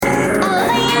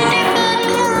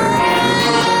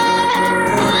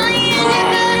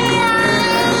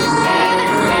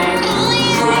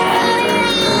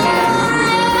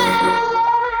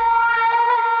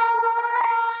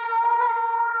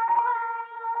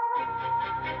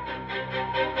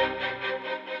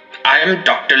I am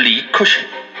Dr. Lee Cushing.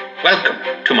 Welcome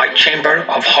to my Chamber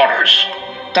of Horrors.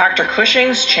 Dr.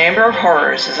 Cushing's Chamber of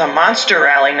Horrors is a monster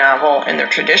rally novel in the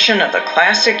tradition of the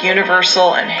classic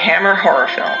Universal and Hammer horror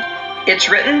film. It's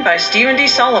written by Stephen D.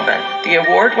 Sullivan, the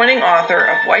award-winning author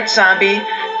of White Zombie,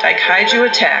 Daikaiju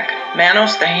Attack,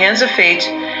 Manos: The Hands of Fate,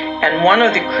 and one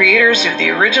of the creators of the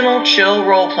original Chill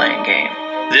role-playing game.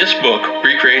 This book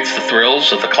recreates the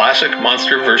thrills of the classic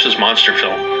monster versus monster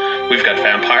film. We've got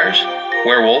vampires,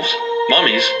 werewolves,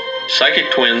 mummies, psychic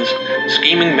twins,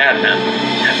 scheming madmen,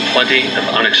 and plenty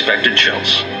of unexpected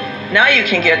chills. Now you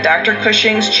can get Dr.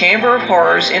 Cushing's Chamber of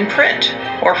Horrors in print,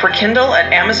 or for Kindle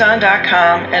at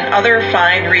Amazon.com and other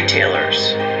fine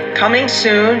retailers. Coming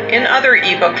soon in other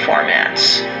ebook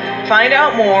formats. Find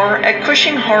out more at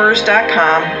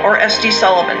CushingHorrors.com or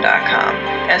SDSullivan.com,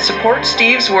 and support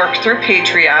Steve's work through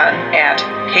Patreon at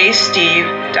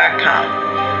HeySteve.com.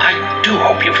 I do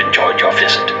hope you've enjoyed your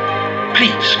visit.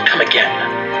 Please come again,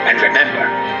 and remember,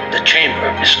 the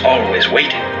chamber is always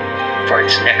waiting for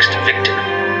its next victim.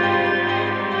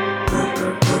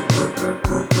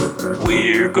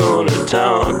 We're gonna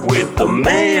talk with the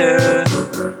mayor,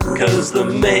 'cause the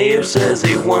mayor says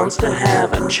he wants to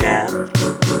have a chat.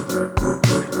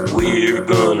 We're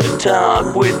gonna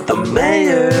talk with the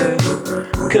mayor,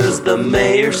 'cause the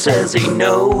mayor says he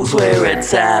knows where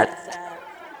it's at.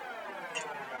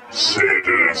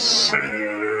 Citizens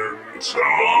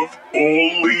of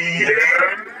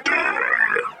Oleander,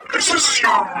 this is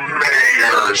your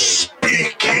mayor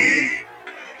speaking.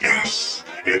 Yes,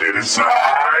 it is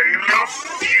I, the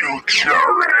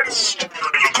futurist.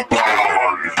 Look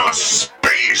upon the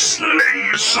space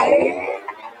laser.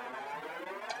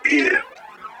 In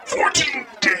 14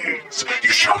 days,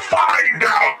 you shall find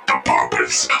out the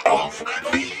purpose of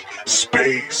the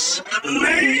space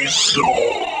laser.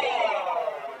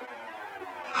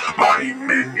 My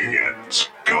minions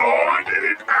guard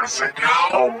it as it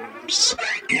hums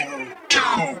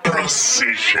into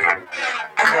precision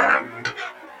and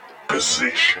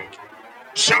position.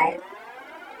 So,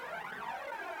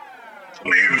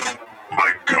 leave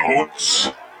my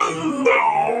goats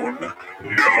alone.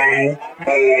 No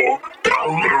more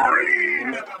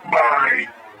coloring my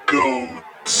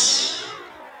goats.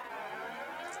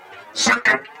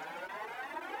 Second,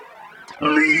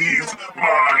 leave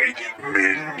my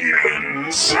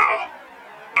minions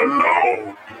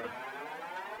alone.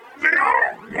 They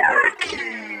are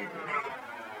working.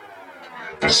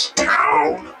 This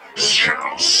town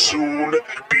shall soon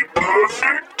be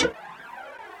perfect.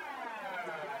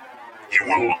 You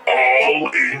will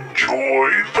all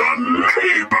enjoy the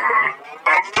labor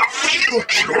of the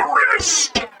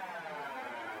futurist.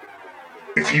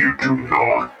 If you do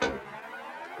not,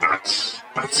 that's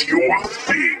your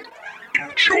thing.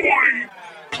 Enjoy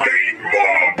playing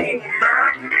Marble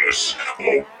Madness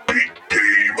or Big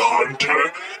Game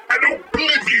Hunter and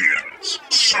Oblivion's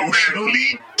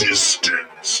socially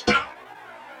distanced.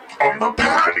 On the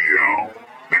patio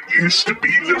that used to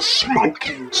be the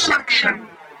smoking section.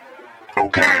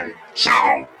 Okay,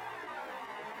 so...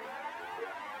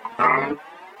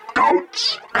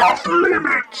 goats off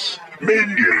limits.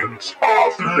 Minions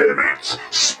off limits.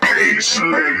 Space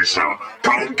laser.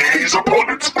 Come gaze upon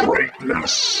its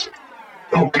greatness.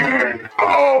 Okay,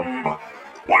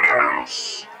 what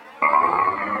else?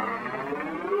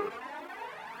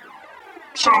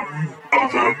 Some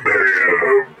other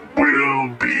mayor will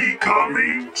be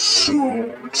coming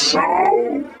soon,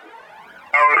 so...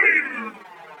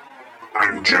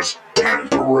 I'm just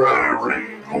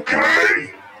temporary,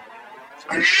 okay?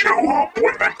 I show up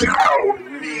when the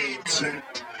town needs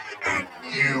it, and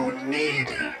you need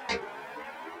it.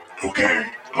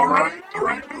 Okay, alright,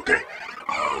 okay.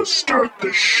 Start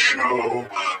the show.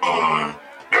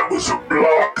 There was a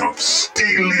block of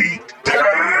Steely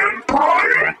Dan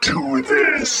prior to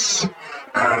this,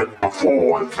 and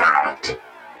before that,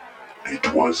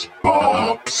 it was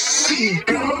Bob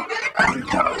Seger and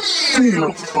the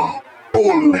Silver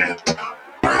Bullet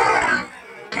Band.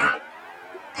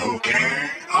 Okay,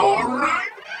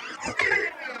 alright,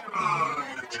 okay,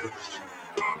 just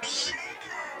Bob Seger.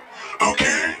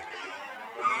 Okay,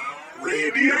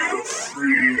 Radio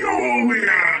Free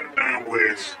Oleander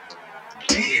with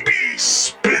DB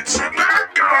Spitz and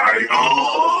that guy.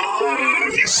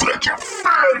 Oh, he's such a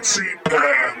fancy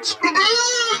pants.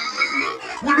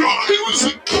 When I was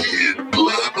a kid,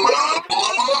 blah, blah,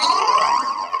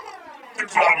 blah. And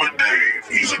Farmer Dave,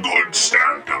 he's a good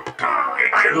stand-up guy.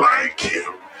 I like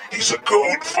him. He's a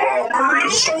goat farmer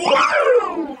as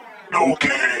well.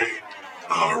 Okay,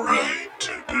 alright.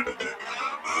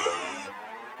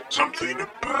 Something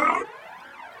about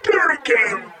Derek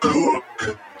M.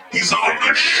 Cook. He's on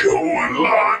the show a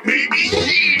lot. Maybe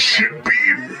he should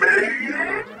be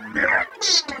mayor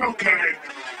next. Okay.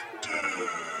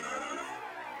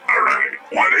 Alright,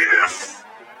 what if?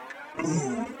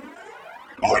 Ooh,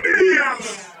 what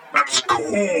if? That's cool.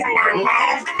 I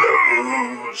love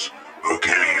those.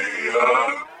 Okay,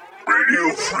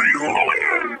 Radio Free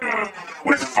Orlando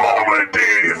with Farmer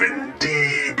Dave and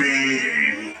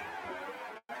DB.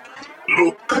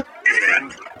 Look in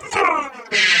the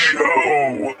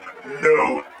show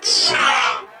notes.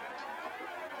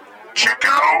 Check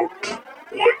out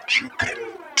what you can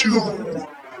do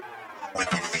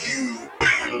with a few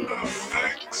pill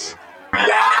effects.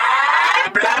 Blah,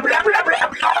 blah, blah, blah, blah,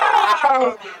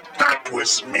 blah. That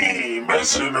was me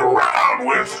messing around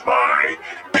with my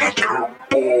Peter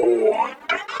board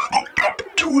hooked up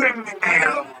to an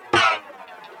amp.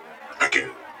 I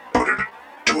can put it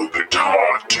to a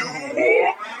guitar too,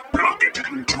 or plug it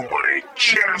into my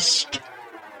chest.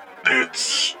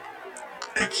 It's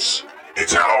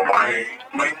how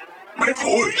my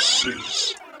voice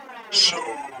is so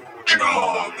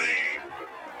charming.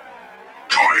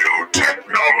 Toyo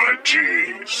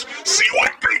Technologies, see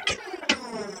what they can do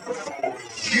for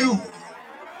you.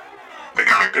 They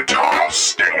got a guitar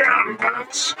stand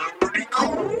that's pretty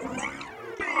cool.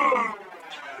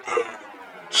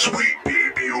 Sweet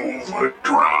Baby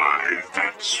Overdrive,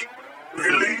 that's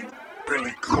really,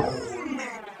 really cool.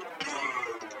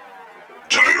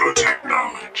 Toyo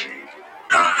Technology.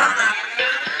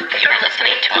 You're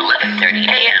listening to 11:30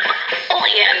 a.m.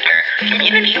 Oleander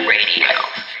Community Radio.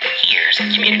 Here's a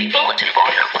community bulletin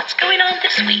board of what's going on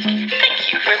this week.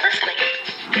 Thank you for listening.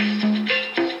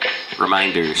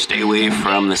 Reminder, stay away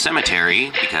from the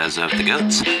cemetery because of the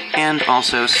goats, and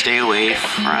also stay away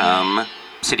from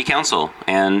City Council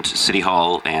and City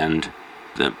Hall and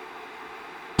the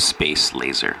space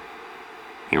laser.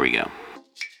 Here we go.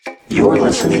 You're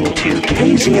listening to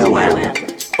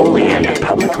KZOM, Oleander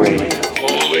Public Radio.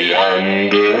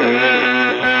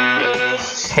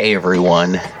 Hey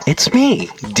everyone, it's me,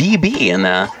 DB, and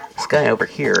this guy over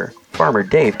here, Farmer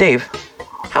Dave. Dave,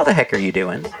 how the heck are you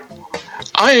doing?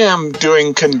 I am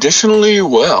doing conditionally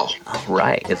well. All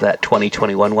right, is that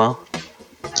 2021 well?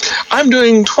 I'm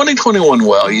doing 2021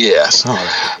 well, yes.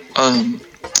 Oh.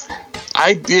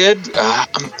 I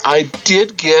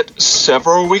did get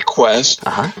several requests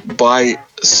by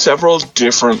several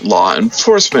different law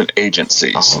enforcement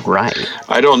agencies. All right.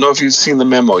 I don't know if you've seen the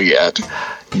memo yet.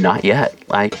 Not yet.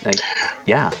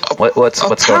 Yeah. What's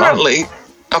going on?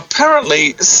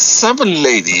 Apparently, some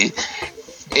lady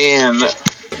in,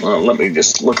 well, let me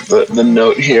just look at the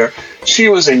note here. She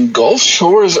was in Gulf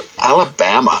Shores,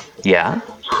 Alabama. Yeah.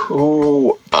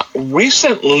 Who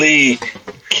recently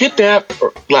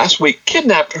last week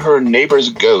kidnapped her neighbor's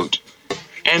goat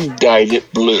and dyed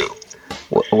it blue.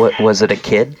 What was it, a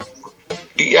kid?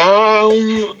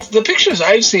 The pictures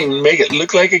I've seen make it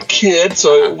look like a kid,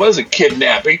 so it was a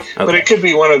kidnapping, but it could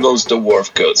be one of those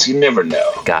dwarf goats. You never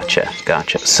know. Gotcha.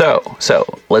 So,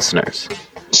 listeners.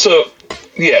 So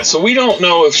we don't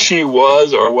know if she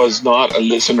was or was not a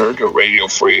listener to Radio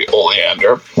Free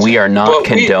Oleander. We are not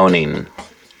condoning.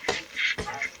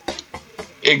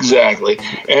 Exactly.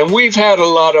 And we've had a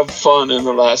lot of fun in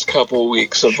the last couple of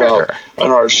weeks on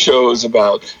our shows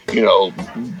about,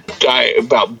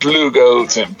 about blue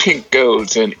goats and pink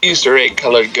goats and Easter egg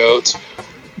colored goats.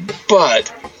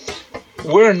 But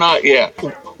we're not yet.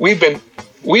 We've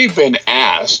been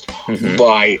asked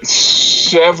by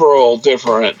several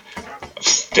different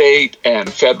state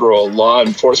and federal law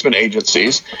enforcement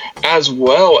agencies, as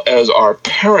well as our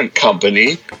parent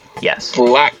company, yes,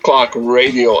 Black Clock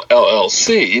Radio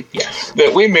LLC, yes,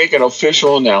 that we make an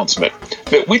official announcement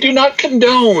that we do not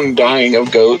condone dying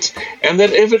of goats, and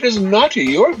that if it is not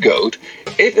your goat,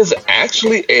 it is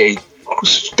actually a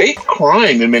state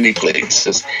crime in many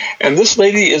places. And this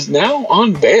lady is now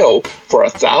on bail for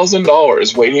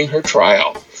 $1,000 waiting her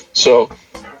trial. So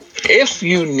if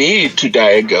you need to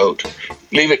dye a goat,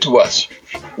 leave it to us.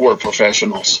 We're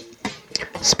professionals.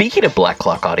 Speaking of Black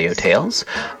Clock Audio Tales,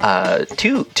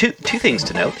 two things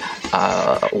to note.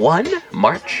 One,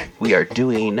 March, we are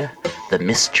doing The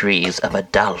Mysteries of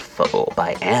Adolfo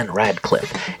by Anne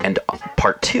Radcliffe. And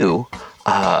part two,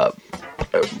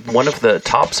 one of the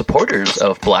top supporters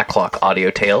of Black Clock Audio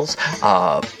Tales,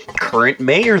 current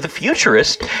mayor, the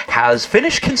Futurist, has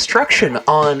finished construction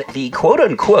on the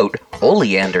quote-unquote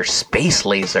Oleander space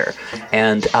laser.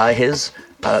 And his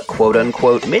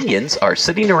quote-unquote minions are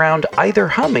sitting around either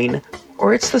humming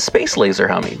or it's the space laser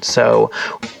humming. So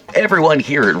everyone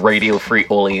here at Radio Free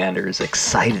Oleander is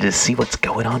excited to see what's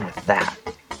going on with that.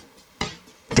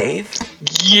 Dave?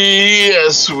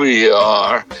 Yes, we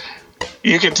are.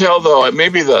 You can tell though,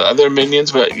 maybe the other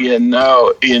minions, but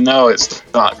it's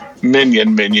not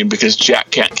minion because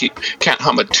Jack can't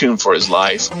hum a tune for his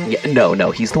life. Yeah,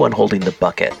 no, he's the one holding the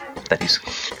bucket that he's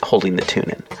holding the tune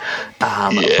in.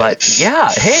 Yes. But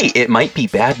yeah, hey, it might be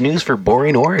bad news for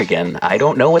Boring Oregon. I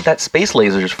don't know what that space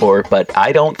laser's for, but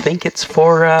I don't think it's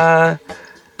for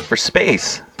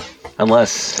space,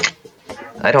 unless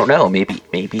I don't know. Maybe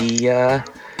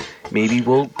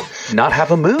we'll not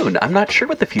have a moon. I'm not sure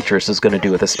what the futurist is going to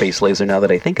do with a space laser now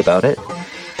that I think about it.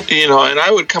 And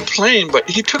I would complain, but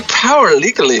he took power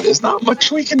legally. There's not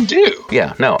much we can do.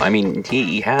 Yeah, no, I mean,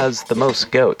 he has the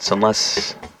most goats,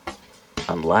 unless...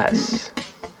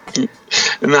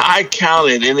 And I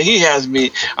counted, and he has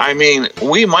me. I mean,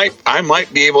 I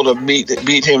might be able to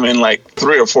beat him in like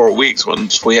 3 or 4 weeks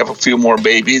once we have a few more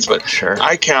babies. But sure.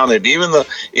 I counted, even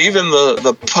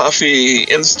the puffy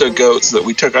Insta goats that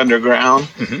we took underground.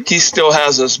 Mm-hmm. He still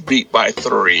has us beat by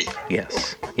 3.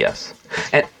 Yes.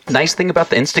 And nice thing about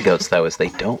the Insta goats though is they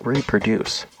don't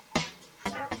reproduce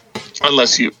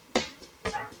unless you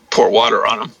pour water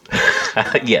on them.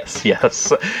 Yes.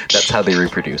 That's how they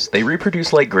reproduce. They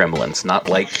reproduce like gremlins, not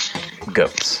like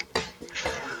goats.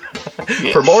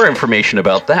 Yes. For more information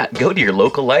about that, go to your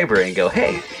local library and go,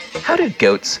 hey, how do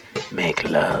goats make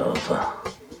love?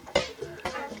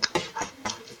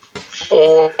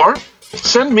 Or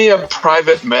send me a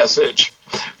private message.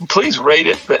 Please rate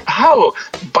it, but how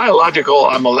biological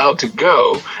I'm allowed to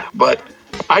go, but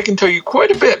I can tell you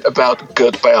quite a bit about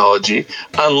goat biology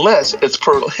unless it's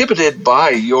prohibited by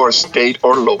your state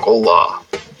or local law.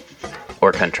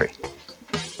 Or country.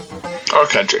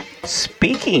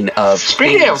 Speaking of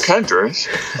countries.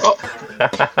 Oh.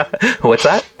 What's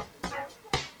that?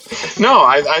 No,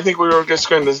 I think we were just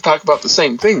going to talk about the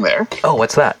same thing there. Oh,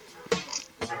 what's that?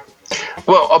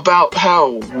 Well, about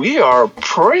how we are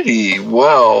pretty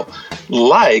well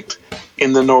liked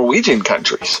in the Norwegian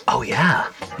countries. Oh, yeah.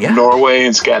 Norway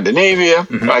and Scandinavia.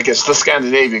 Mm-hmm. I guess the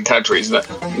Scandinavian countries,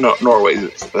 Norway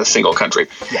is a single country.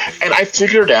 Yeah. And I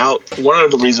figured out one of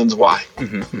the reasons why.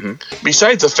 Mm-hmm.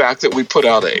 Besides the fact that we put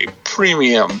out a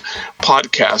premium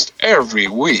podcast every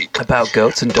week. About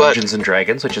goats and Dungeons and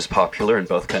Dragons, which is popular in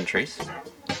both countries.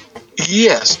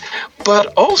 Yes, but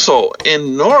also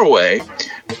in Norway,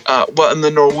 in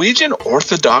the Norwegian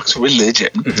Orthodox religion,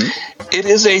 mm-hmm. it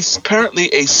is apparently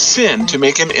a sin to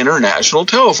make an international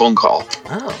telephone call.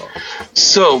 Oh.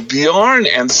 So Bjorn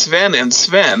and Sven,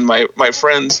 my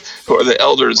friends who are the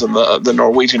elders in the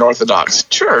Norwegian Orthodox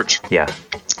Church, yeah.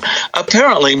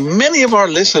 Apparently many of our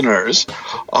listeners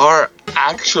are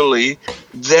actually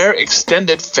their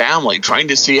extended family trying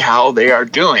to see how they are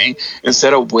doing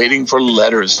instead of waiting for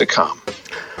letters to come.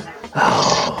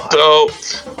 I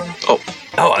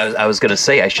was going to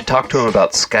say I should talk to them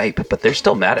about Skype, but they're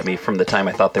still mad at me from the time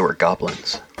I thought they were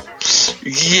goblins.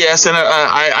 Yes, and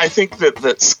I think that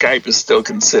Skype is still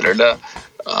considered a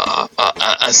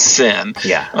sin.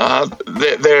 Yeah.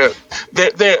 The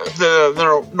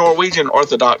Norwegian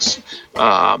Orthodox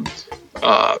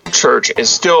Church is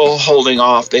still holding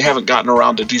off. They haven't gotten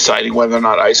around to deciding whether or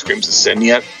not ice cream's a sin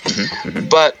yet. Mm-hmm.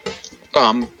 But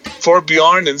for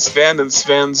Bjorn and Sven's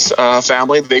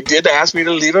family, they did ask me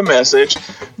to leave a message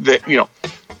that,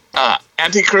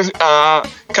 Auntie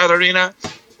Katarina,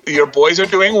 your boys are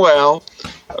doing well.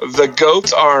 The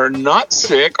goats are not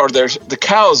sick, or the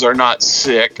cows are not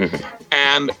sick, mm-hmm.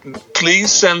 and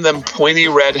please send them pointy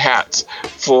red hats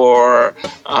for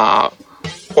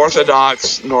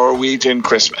Orthodox Norwegian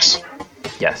Christmas.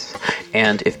 Yes,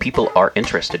 and if people are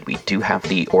interested, we do have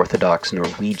the Orthodox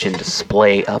Norwegian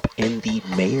display up in the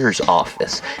mayor's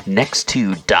office next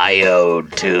to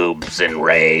diode tubes and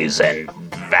rays and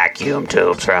vacuum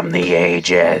tubes from the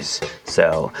ages.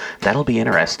 So that'll be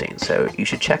interesting. So you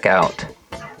should check out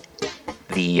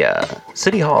the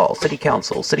City Hall, City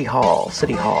Council, City Hall,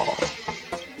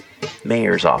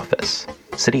 Mayor's Office,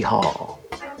 City Hall.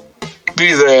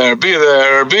 Be there.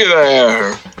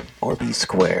 Or be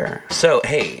square. So,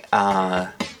 hey,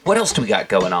 what else do we got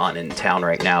going on in town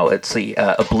right now? Let's see.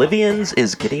 Oblivions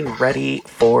is getting ready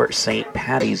for St.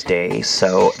 Paddy's Day,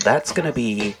 so that's going to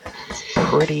be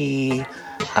pretty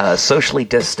socially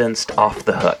distanced, off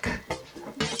the hook.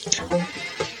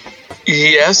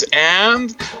 Yes, and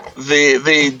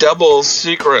the double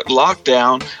secret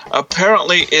lockdown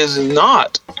apparently is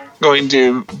not going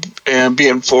to be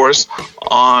enforced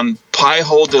on pie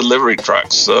hole delivery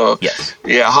trucks. So yes.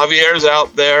 Yeah, Javier's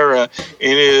out there in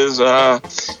his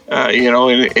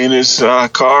in his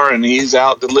car, and he's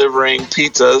out delivering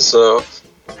pizzas. So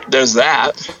there's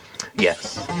that.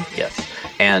 Yes.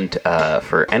 And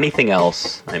for anything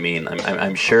else, I mean,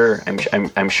 I'm sure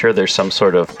there's some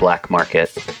sort of black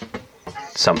market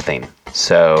something.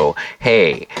 So,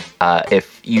 hey,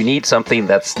 if you need something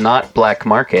that's not black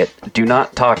market, do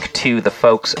not talk to the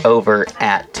folks over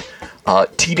at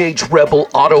Teenage Rebel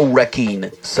Auto Wrecking.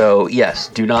 So, yes,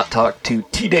 do not talk to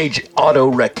Teenage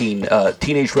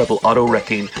Rebel Auto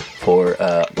Wrecking for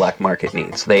black market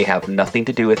needs. They have nothing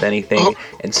to do with anything,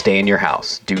 and stay in your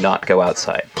house. Do not go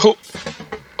outside.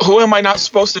 Who am I not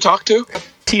supposed to talk to?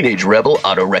 Teenage Rebel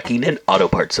Auto Wrecking and Auto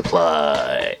Part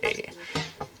Supply.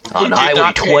 On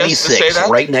Highway 26,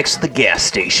 right next to the gas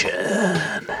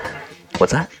station.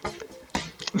 What's that?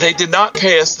 They did not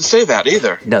pay us to say that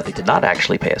either. No, they did not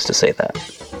actually pay us to say that.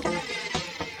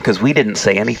 Because we didn't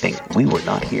say anything. We were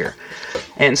not here.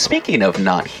 And speaking of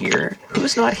not here,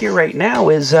 who's not here right now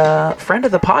is a friend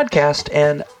of the podcast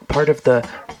and part of the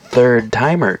Third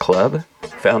Timer Club,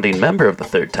 founding member of the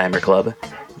Third Timer Club,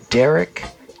 Derek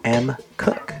M.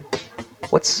 Cook.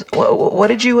 What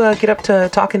did you get up to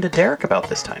talking to Derek about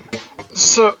this time?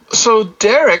 So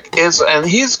Derek and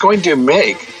he's going to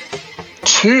make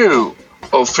 2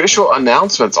 official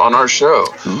announcements on our show.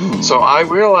 Ooh. So I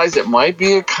realize it might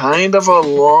be a kind of a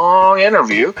long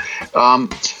interview,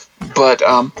 but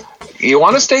you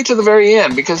want to stay to the very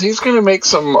end because he's going to make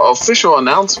some official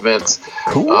announcements.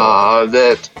 Cool.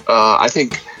 That I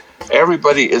think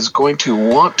everybody is going to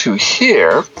want to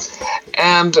hear.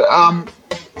 And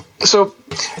so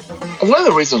one of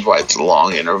the reasons why it's a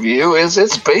long interview is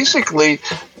it's basically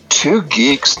 2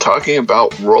 geeks talking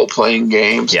about role-playing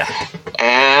games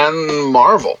and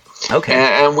Marvel. Okay.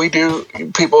 And we do,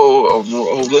 people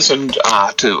who listen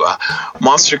to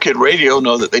Monster Kid Radio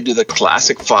know that they do the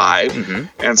Classic 5. Mm-hmm.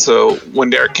 And so when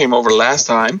Derek came over last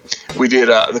time, we did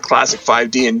the Classic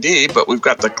 5 D&D, but we've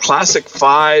got the Classic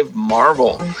 5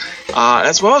 Marvel,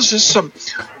 as well as just some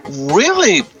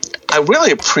I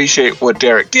really appreciate what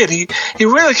Derek did. He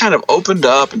really kind of opened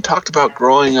up and talked about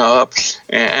growing up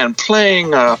and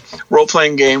playing a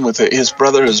role-playing game with his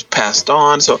brother who's passed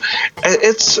on. So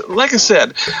it's, like I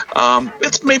said,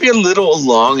 it's maybe a little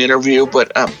long interview,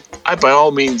 but by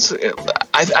all means,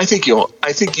 I think you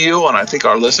and I think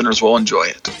our listeners will enjoy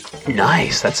it.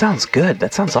 Nice. That sounds good.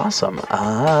 That sounds awesome.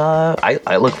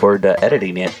 I look forward to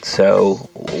editing it. So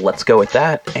let's go with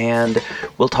that, and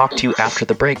we'll talk to you after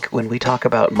the break when we talk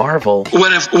about Marvel. Prepare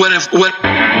for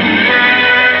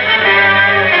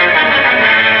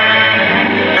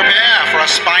a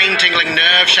spine-tingling,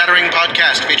 nerve-shattering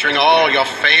podcast featuring all your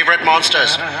favorite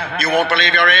monsters. You won't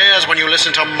believe your ears when you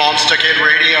listen to Monster Kid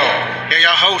Radio. Hear your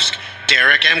host,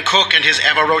 Derek M. Cook, and his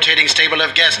ever-rotating stable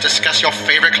of guests discuss your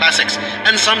favorite classics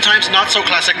and sometimes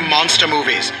not-so-classic monster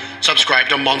movies. Subscribe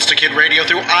to Monster Kid Radio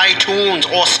through iTunes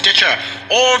or Stitcher,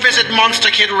 or visit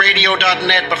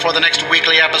monsterkidradio.net before the next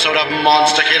weekly episode of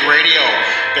Monster Kid Radio.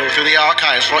 Go through the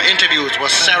archives for interviews with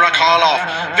Sarah Karloff,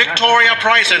 Victoria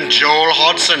Price, and Joel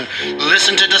Hodgson.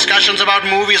 Listen to discussions about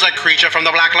movies like Creature from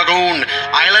the Black Lagoon,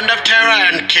 Island of Terror,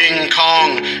 and King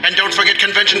Kong. And don't forget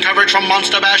convention coverage from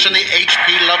Monster Bash and the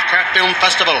H.P. Lovecraft Film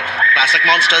Festival, Classic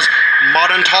Monsters,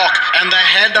 Modern Talk, and the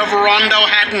head of Rondo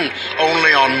Hatton,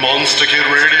 only on Monster Kid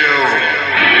Radio.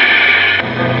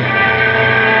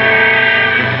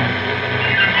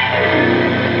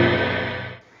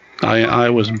 I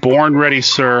was born ready,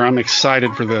 sir. I'm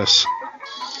excited for this.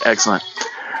 Excellent.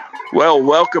 Well,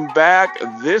 welcome back.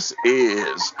 This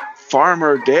is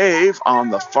Farmer Dave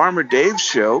on the Farmer Dave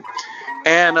Show.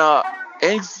 And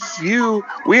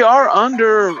we are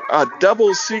under a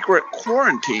double secret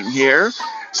quarantine here.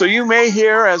 So you may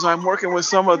hear, as I'm working with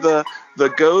some of the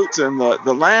goats and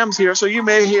the lambs here, so you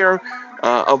may hear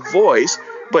a voice.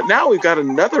 But now we've got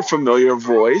another familiar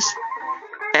voice,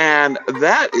 and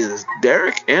that is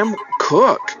Derek M.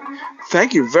 Cook.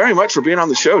 Thank you very much for being on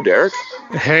the show, Derek.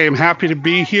 Hey, I'm happy to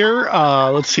be here.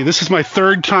 Let's see, this is my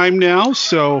 3rd time now,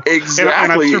 so exactly,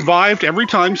 and I've survived every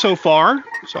time so far.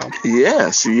 So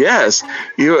yes, you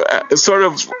sort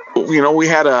of, we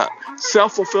had a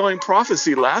self-fulfilling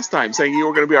prophecy last time saying you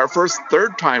were going to be our first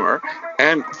 3rd timer,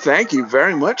 and thank you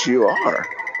very much. You are.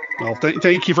 Well,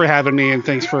 thank you for having me, and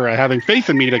thanks for having faith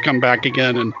in me to come back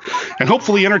again and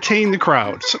hopefully entertain the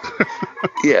crowds.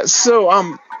 Yeah, so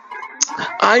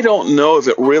I don't know if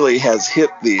it really has hit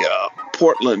the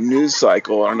Portland news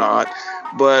cycle or not,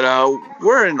 but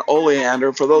we're in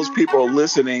Oleander. For those people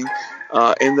listening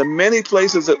in the many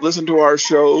places that listen to our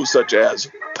show, such as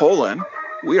Poland.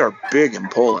 We are big in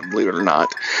Poland, believe it or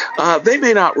not. They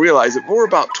may not realize it, but we're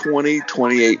about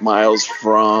 28 miles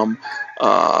from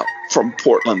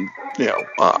Portland,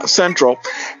 Central.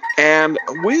 And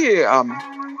we, I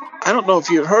don't know if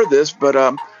you've heard this, but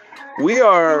we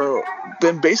are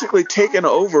been basically taken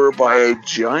over by a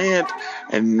giant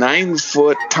and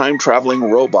 9-foot time-traveling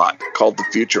robot called the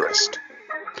Futurist.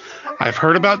 I've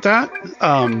heard about that.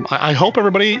 I hope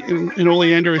everybody in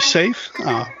Oleander is safe.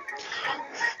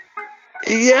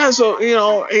 Yeah, so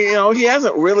he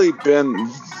hasn't really been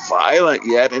violent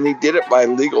yet, and he did it by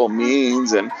legal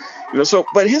means, and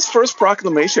but his first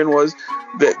proclamation was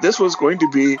that this was going to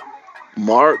be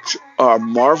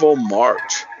Marvel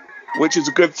March, which is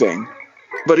a good thing.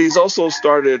 But he's also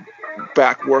started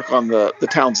back work on the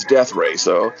town's death ray,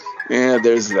 so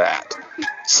there's that.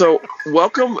 So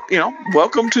welcome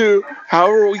to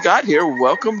however we got here.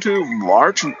 Welcome to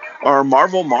March, or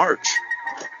Marvel March.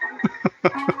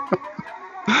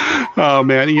 Oh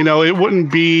man, it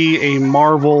wouldn't be a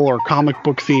Marvel or comic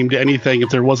book themed anything if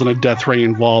there wasn't a death ray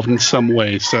involved in some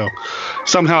way. So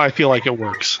somehow I feel like it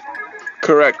works.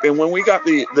 Correct. And when we got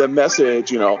the message,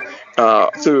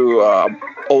 through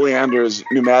Oleander's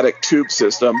pneumatic tube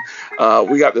system,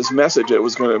 we got this message. It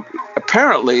was going to,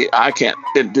 apparently,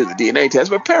 didn't do the DNA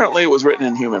test, but apparently it was written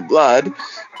in human blood,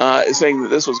 saying that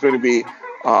this was going to be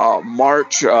Marvel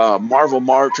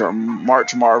March, or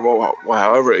March Marvel,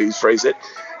 however you phrase it.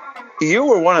 You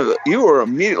were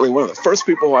immediately one of the first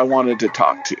people I wanted to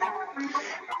talk to,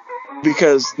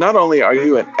 because not only are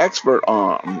you an expert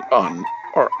on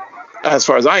or as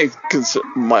far as I consider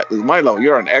my level,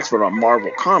 you're an expert on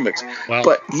Marvel comics, wow.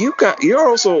 But you're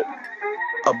also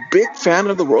a big fan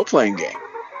of the role-playing game.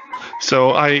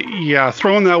 So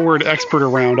throwing that word expert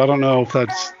around, I don't know if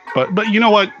that's, but you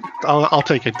know what? I'll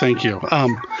take it. Thank you.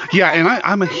 And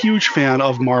I'm a huge fan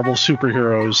of Marvel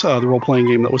Superheroes, the role-playing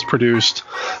game that was produced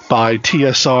by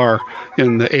TSR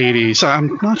in the 80s.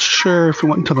 I'm not sure if it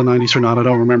went into the 90s or not. I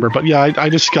don't remember. But yeah, I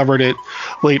discovered it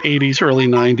late 80s, early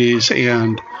 90s,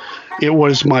 and it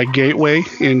was my gateway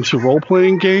into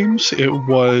role-playing games. It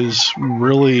was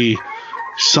really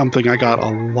something I got a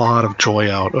lot of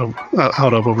joy out of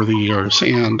over the years,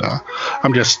 and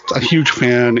I'm just a huge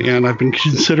fan, and I've been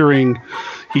considering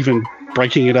even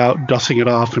breaking it out, dusting it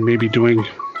off, and maybe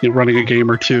running a game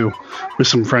or two with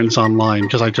some friends online,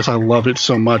 because I love it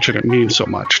so much, and it means so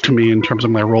much to me in terms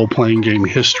of my role-playing game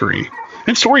history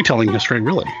and storytelling history,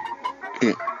 really.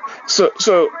 Yeah.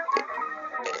 So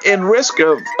in risk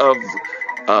of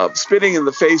spitting in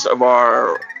the face of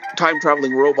our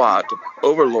time-traveling robot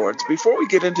overlords, before we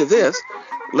get into this,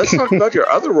 let's talk about your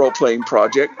other role-playing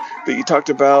project that you talked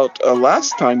about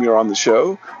last time you were on the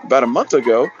show, about a month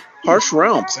ago, Harsh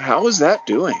Realms. How is that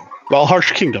doing? Well,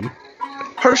 Harsh Kingdom,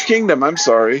 I'm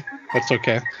sorry. That's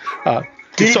okay.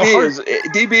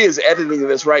 DB is editing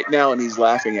this right now, and he's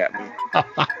laughing at me.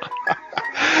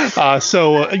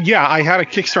 I had a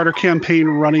Kickstarter campaign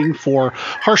running for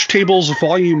Harsh Tables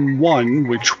Volume 1,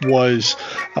 which was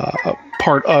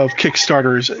part of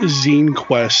Kickstarter's Zine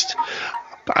Quest,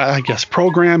 I guess,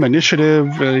 program,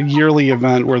 initiative, a yearly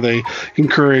event where they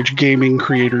encourage gaming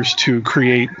creators to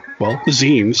create,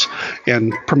 zines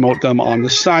and promote them on the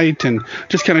site, and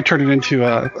just kind of turn it into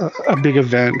a big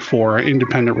event for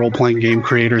independent role-playing game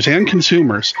creators and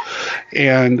consumers.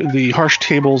 And the Harsh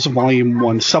Tables Volume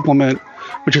 1 supplement,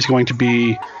 which is going to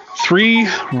be 3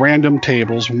 random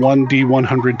tables,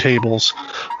 1D100 tables.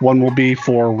 One will be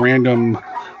for random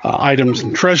items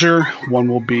and treasure, one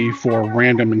will be for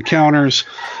random encounters,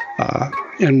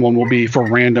 and one will be for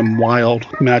random wild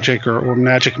magic or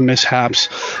magic mishaps.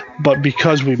 But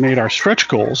because we've made our stretch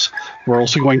goals, we're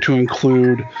also going to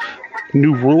include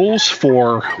new rules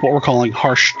for what we're calling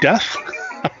Harsh Death.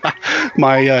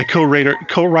 My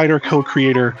co-writer,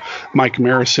 co-creator, Mike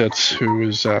Marisitz, who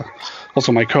is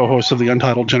also my co-host of the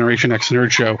Untitled Generation X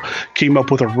Nerd Show, came up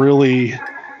with a really,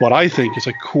 what I think is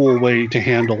a cool way to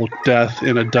handle death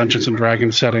in a Dungeons and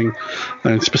Dragons setting,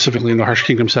 and specifically in the Harsh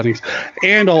Kingdom settings.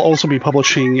 And I'll also be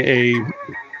publishing a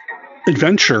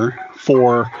adventure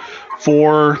for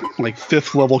 4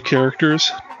 5th level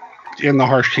characters in the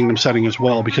Harsh Kingdom setting as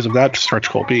well, because of that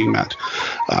stretch goal being met.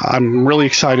 I'm really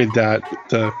excited that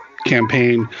the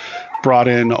campaign brought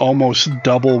in almost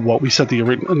double what we set the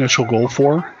initial goal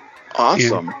for.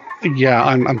 Awesome.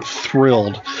 And I'm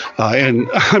thrilled. And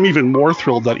I'm even more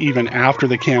thrilled that even after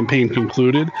the campaign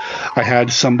concluded, I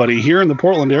had somebody here in the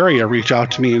Portland area reach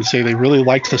out to me and say they really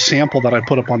liked the sample that I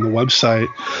put up on the website.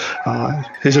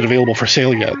 Is it available for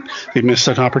sale yet? They missed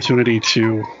an opportunity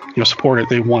to support it.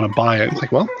 They want to buy it. It's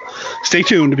like, well, stay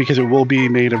tuned, because it will be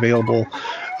made available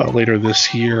later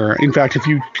this year. In fact, if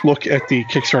you look at the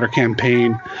Kickstarter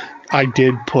campaign, I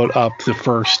did put up the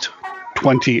first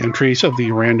 20 entries of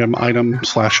the random item /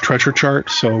 treasure chart,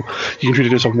 so you can treat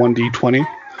it as a 1d20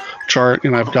 chart.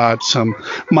 And I've got some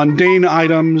mundane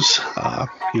items,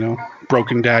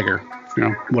 broken dagger,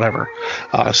 whatever,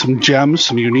 some gems,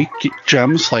 some unique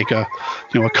gems, like a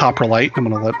coprolite. I'm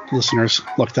going to let listeners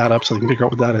look that up so they can figure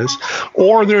out what that is.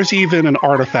 Or there's even an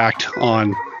artifact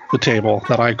on the table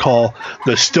that I call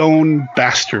the Stone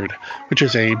Bastard, which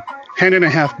is a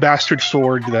hand-and-a-half bastard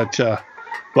sword that,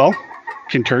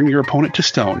 can turn your opponent to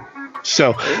stone.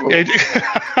 So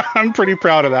I'm pretty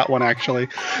proud of that one, actually.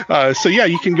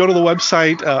 You can go to the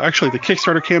website, actually the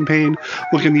Kickstarter campaign,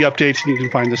 look in the updates, and you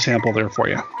can find the sample there for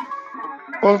you.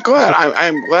 Well, glad.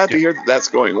 I'm glad to hear that that's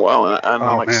going well, and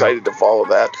I'm excited to follow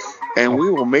that. And we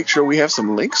will make sure we have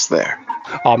some links there.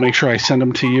 I'll make sure I send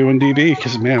them to you and DB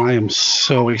because, man, I am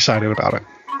so excited about it.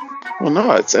 Well,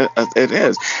 no, it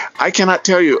is. I cannot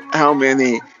tell you how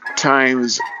many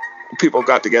times people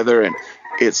got together and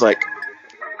it's like,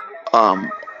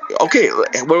 okay,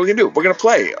 what are we going to do? We're going to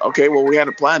play. Okay, well, we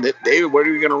hadn't planned it. David, where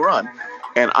are we going to run?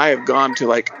 And I have gone to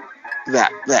like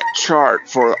that chart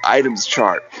for items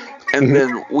chart. And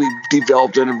then we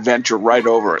developed an adventure right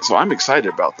over it. So I'm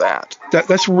excited about that.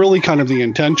 That's really kind of the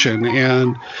intention.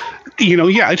 And,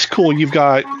 it's cool. You've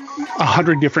got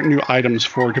 100 different new items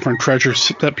for different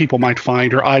treasures that people might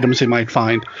find or items they might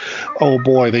find. Oh,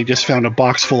 boy, they just found a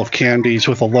box full of candies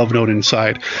with a love note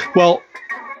inside. Well,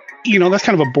 that's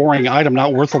kind of a boring item,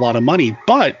 not worth a lot of money.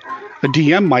 But a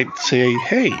DM might say,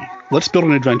 hey, let's build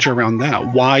an adventure around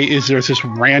that. Why is there this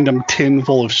random tin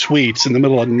full of sweets in the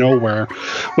middle of nowhere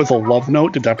with a love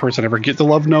note? Did that person ever get the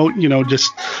love note?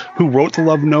 Just who wrote the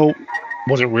love note?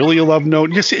 Was it really a love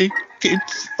note? Just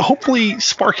it's hopefully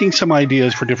sparking some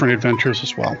ideas for different adventures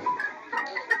as well.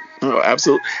 Oh,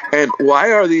 absolutely. And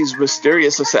why are these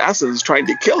mysterious assassins trying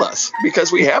to kill us?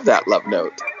 Because we have that love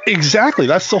note. Exactly.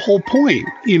 That's the whole point.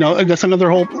 And that's another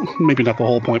maybe not the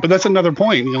whole point, but that's another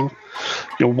point.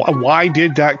 Why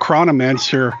did that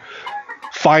Chronomancer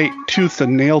fight tooth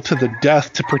and nail to the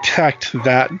death to protect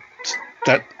that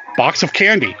box of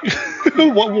candy?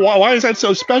 Why is that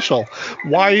so special?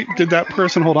 Why did that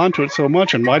person hold on to it so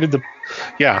much? And why did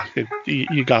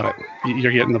you got it.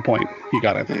 You're getting the point. You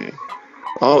got it. Yeah.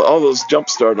 All those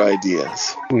jumpstart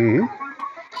ideas. Mm-hmm.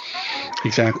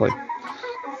 Exactly.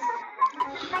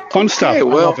 Fun stuff. I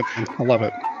love it, man. I love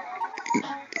it.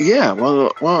 Yeah.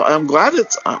 Well. I'm glad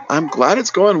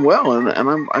it's going well,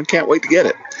 and I can't wait to get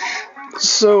it.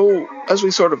 So as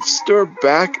we sort of stir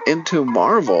back into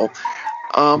Marvel,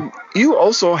 you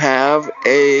also have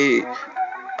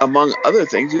among other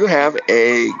things, you have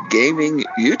a gaming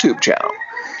YouTube channel,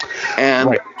 and.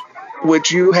 Right.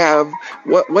 Which you have,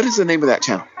 what is the name of that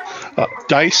channel?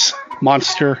 Dice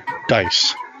Monster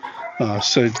Dice.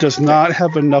 So it does not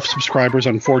have enough subscribers,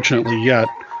 unfortunately, yet.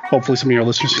 Hopefully some of your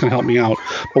listeners can help me out.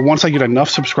 But once I get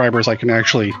enough subscribers, I can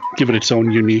actually give it its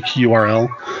own unique URL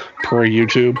per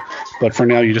YouTube. But for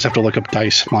now, you just have to look up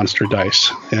Dice Monster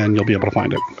Dice, and you'll be able to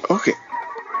find it. Okay.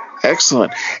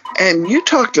 Excellent. And you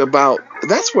talked about,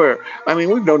 that's where,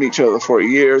 we've known each other for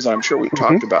years. I'm sure we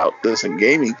talked about this in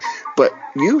gaming, but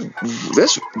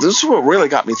this is what really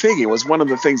got me thinking. Was one of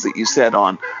the things that you said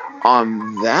on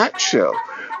that show.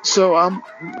 So,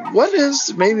 why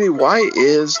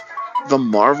is the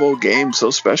Marvel game so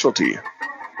special to you?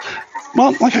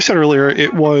 Well, like I said earlier,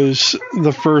 it was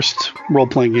the first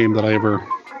role-playing game that I ever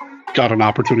got an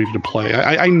opportunity to play.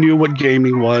 I knew what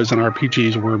gaming was and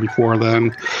RPGs were before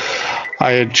then.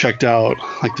 I had checked out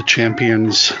like the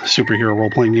Champions superhero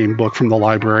role-playing game book from the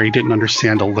library, didn't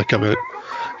understand a lick of it.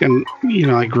 And,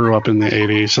 I grew up in the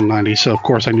 80s and 90s, so of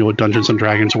course I knew what Dungeons and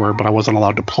Dragons were, but I wasn't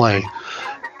allowed to play.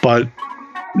 But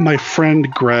my friend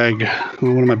Greg,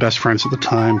 one of my best friends at the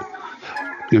time,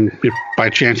 and if by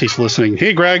chance he's listening,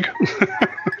 hey Greg,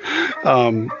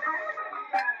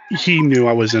 he knew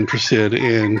I was interested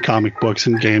in comic books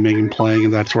and gaming and playing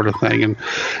and that sort of thing. And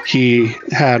he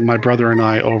had my brother and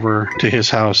I over to his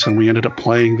house, and we ended up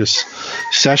playing this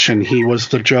session. He was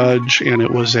the judge, and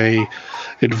it was an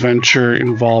adventure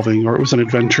involving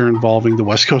the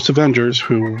West Coast Avengers,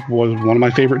 who was one of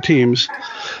my favorite teams.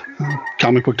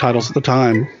 Comic book titles at the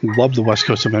time. Loved the West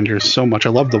Coast Avengers so much. I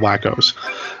loved the Wackos.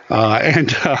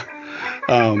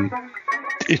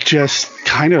 It just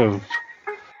kind of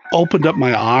opened up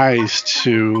my eyes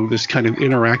to this kind of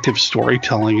interactive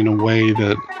storytelling in a way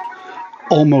that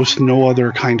almost no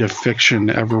other kind of fiction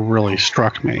ever really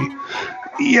struck me.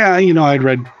 Yeah, I'd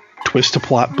read twist to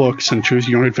plot books and choose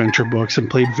your own adventure books and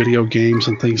played video games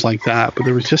and things like that, but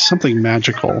there was just something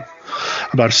magical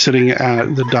about sitting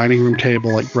at the dining room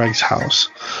table at Greg's house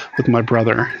with my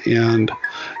brother and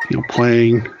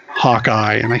playing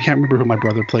Hawkeye, and I can't remember who my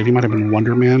brother played. He might have been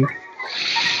Wonder Man.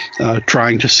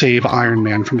 Trying to save Iron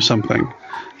Man from something.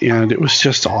 And it was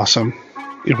just awesome.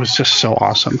 It was just so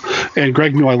awesome. And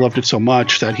Greg knew I loved it so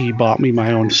much that he bought me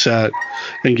my own set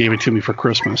and gave it to me for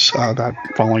Christmas, that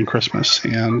following Christmas.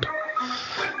 And,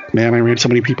 man, I ran so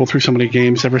many people through so many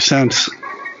games ever since.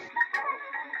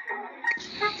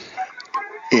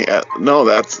 Yeah, no,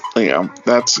 that's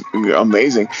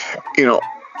amazing.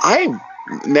 I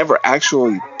never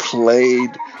actually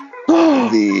played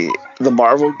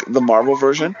the Marvel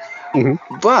version,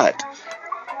 but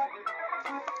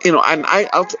and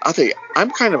I'll tell you,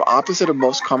 I'm kind of opposite of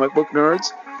most comic book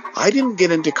nerds. I didn't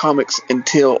get into comics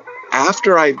until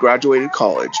after I graduated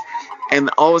college, and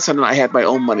all of a sudden I had my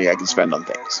own money I could spend on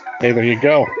things. Hey, there you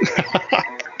go.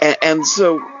 and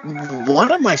so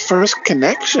one of my first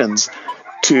connections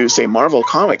to, say, Marvel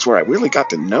Comics, where I really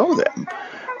got to know them,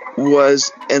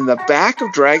 was in the back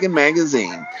of Dragon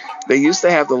magazine. They used to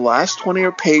have the last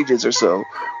 20 pages or so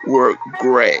were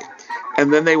gray.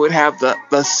 And then they would have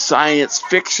the science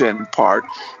fiction part,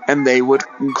 and they would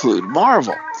include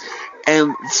Marvel.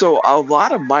 And so a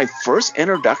lot of my first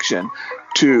introduction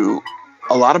to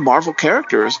a lot of Marvel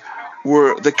characters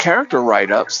were the character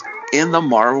write-ups in the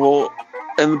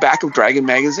back of Dragon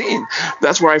magazine.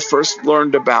 That's where I first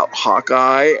learned about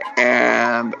Hawkeye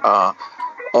and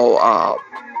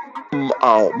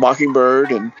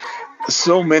Mockingbird and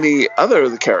so many other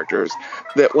of the characters,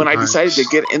 that when I decided to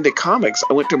get into comics,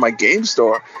 I went to my game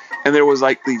store, and there was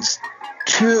like these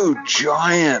 2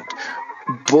 giant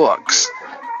books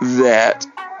that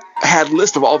had a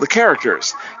list of all the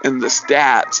characters and the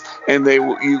stats, and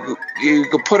you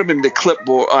could put them into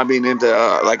clipboard.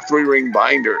 Into like 3-ring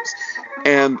binders,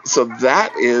 and so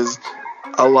that is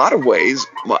a lot of ways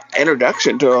my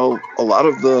introduction to a lot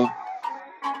of the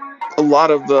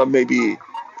maybe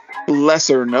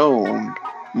lesser known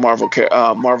Marvel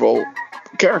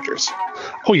characters.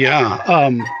 Oh yeah.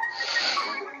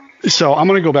 So I'm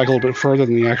going to go back a little bit further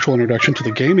than the actual introduction to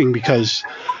the gaming, because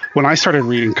when I started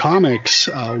reading comics,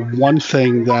 one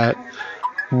thing that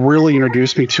really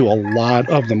introduced me to a lot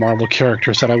of the Marvel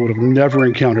characters that I would have never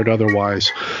encountered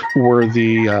otherwise were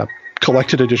the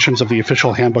collected editions of the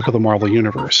official handbook of the Marvel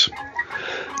Universe.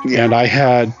 Yeah. And I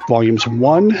had volumes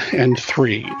 1 and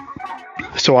 3.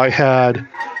 So I had,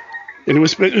 and it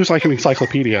was like an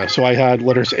encyclopedia. So I had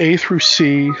letters A through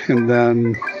C, and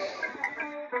then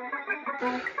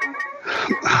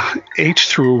H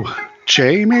through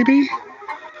J, maybe?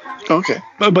 Okay.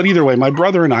 But either way, my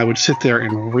brother and I would sit there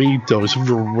and read those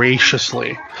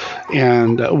voraciously.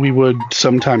 And we would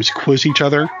sometimes quiz each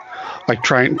other, like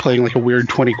playing like a weird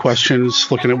 20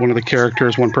 questions, looking at one of the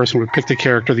characters. One person would pick the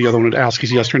character, the other one would ask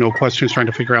us yes or no questions, trying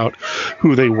to figure out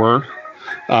who they were.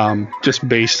 Just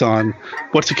based on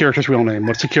what's the character's real name,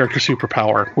 what's the character's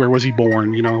superpower, where was he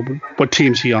born, what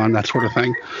team's he on, that sort of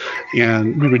thing.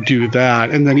 And we would do that,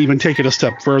 and then even take it a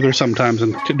step further sometimes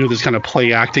and do this kind of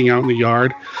play acting out in the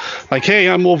yard, like, hey,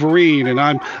 I'm Wolverine and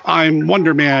I'm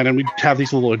Wonder Man, and we'd have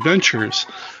these little adventures.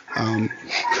 I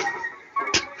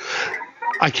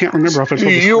can't remember if I told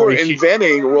this You were story.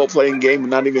 inventing a role-playing game and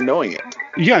not even knowing it.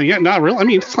 Yeah, not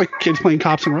really. It's like kids playing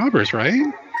cops and robbers, right?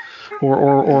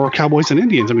 Or cowboys and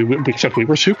Indians. Except we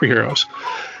were superheroes.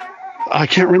 I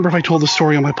can't remember if I told the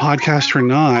story on my podcast or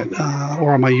not,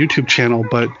 or on my YouTube channel,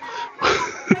 but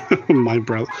my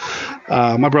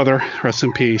brother, rest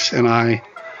in peace, and I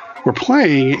were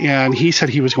playing, and he said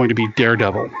he was going to be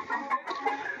Daredevil.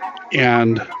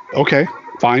 And, okay,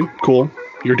 fine, cool,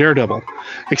 you're Daredevil.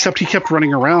 Except he kept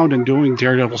running around and doing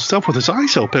Daredevil stuff with his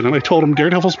eyes open, and I told him,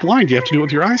 Daredevil's blind, you have to do it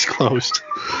with your eyes closed.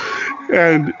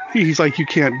 And he's like, you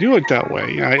can't do it that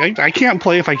way. I can't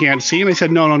play if I can't see. And I said,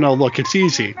 no, look, it's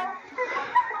easy.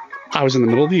 I was in the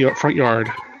middle of the front yard.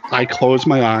 I closed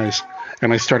my eyes,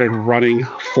 and I started running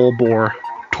full bore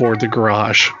toward the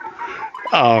garage.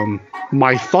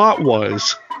 My thought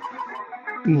was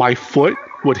my foot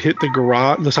would hit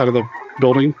the side of the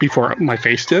building before my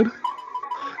face did,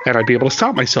 and I'd be able to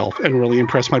stop myself and really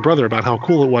impress my brother about how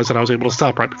cool it was that I was able to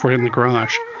stop right before hitting the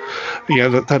garage. Yeah,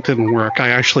 that didn't work. I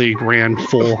actually ran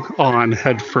full on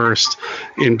head first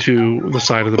into the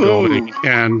side of the building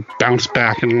and bounced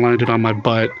back and landed on my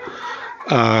butt.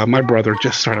 My brother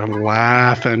just started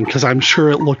laughing because I'm sure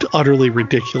it looked utterly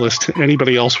ridiculous to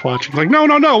anybody else watching. Like,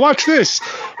 no, watch this.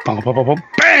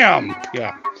 Bam!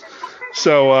 Yeah.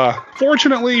 So,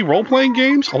 fortunately, role-playing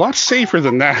games, a lot safer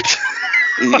than that.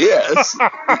 Yes.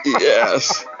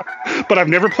 Yes. But I've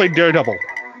never played Daredevil.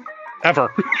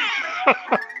 Ever.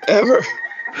 Ever?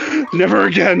 Never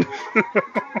again.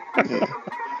 Yeah.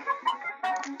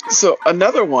 So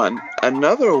another one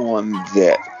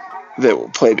that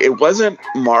played, it wasn't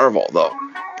Marvel though.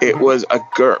 It was a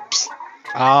GURPS.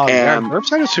 Oh, yeah,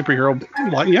 GURPS had a superhero.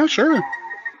 Yeah, sure.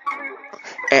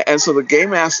 And so the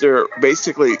game master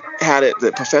basically had it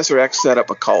that Professor X set up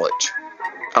a college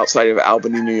outside of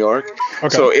Albany, New York. Okay.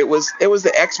 So it was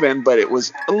the X-Men, but it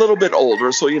was a little bit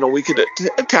older. So, we could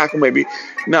tackle maybe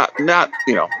not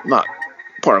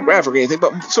pornographic or anything,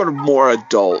 but sort of more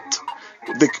adult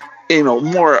the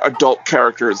more adult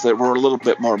characters that were a little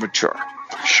bit more mature.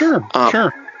 Sure.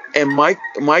 And my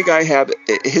guy had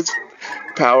his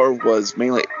power was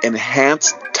mainly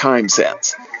enhanced time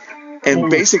sense, and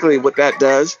basically what that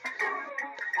does,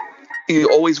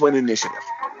 you always win initiative.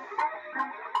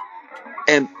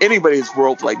 And anybody's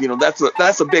roll played,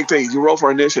 that's a big thing. You roll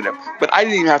for initiative, but I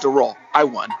didn't even have to roll. I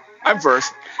won. I'm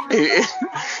first.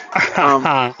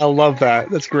 I love that.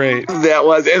 That's great. That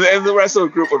was, and the rest of the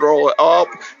group would roll it up.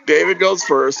 David goes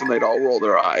first, and they'd all roll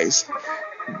their eyes.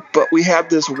 But we had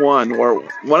this one where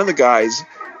one of the guys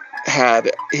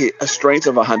had a strength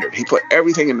of 100. He put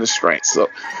everything in his strength. So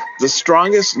the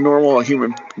strongest normal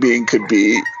human being could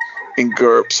be in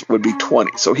GURPS would be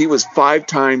 20. So he was 5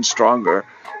 times stronger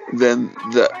than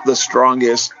the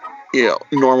strongest,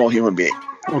 normal human being.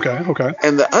 Okay.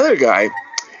 And the other guy,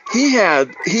 he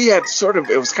had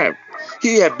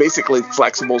basically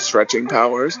flexible stretching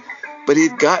powers, but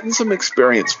he'd gotten some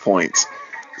experience points.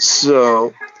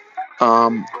 So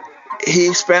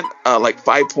he spent like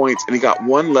 5 points, and he got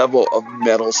 1 level of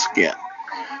metal skin.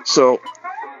 So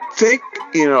think,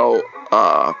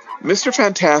 Mr.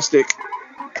 Fantastic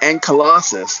and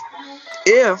Colossus,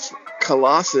 if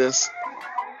Colossus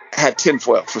had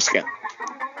tinfoil for skin.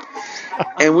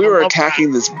 And we were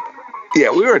attacking this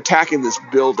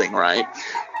building, right?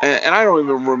 And I don't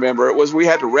even remember. It was we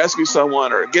had to rescue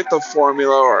someone or get the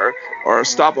formula or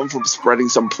stop them from spreading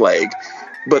some plague.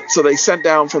 But so they sent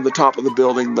down from the top of the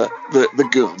building the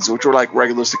goons, which were like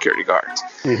regular security guards.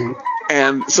 Mm-hmm.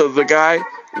 And so the guy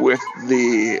with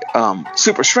the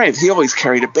super strength, he always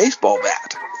carried a baseball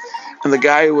bat. And the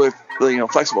guy with the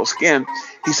flexible skin,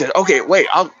 he said, "Okay, wait,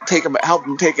 I'll help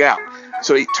him take it out."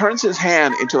 So he turns his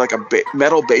hand into like a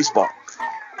metal baseball,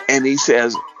 and he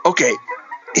says, "Okay,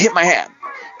 hit my hand."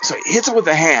 So he hits it with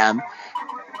the hand,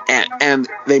 and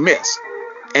they miss.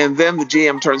 And then the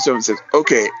GM turns to him and says,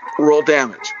 "Okay, roll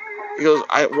damage." He goes,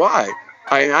 "Why?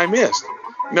 I missed."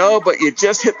 "No, but you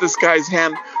just hit this guy's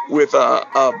hand with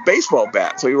a baseball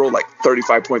bat." So he rolled like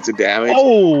 35 points of damage.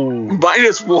 Oh.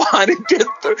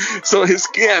 -1. So his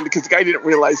skin, because the guy didn't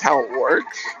realize how it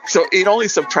worked, so it only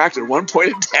subtracted 1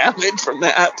 point of damage from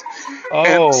that. Oh,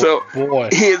 and so boy.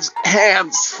 His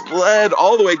hand slid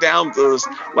all the way down to this,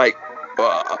 like,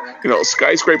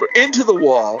 skyscraper into the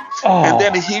wall, and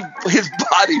then his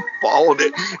body followed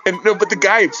it. And but the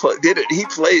guy did it. He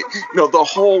played, the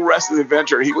whole rest of the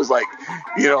adventure. He was like,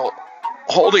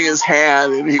 holding his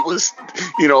hand, and he was,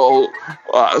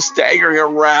 staggering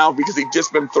around because he'd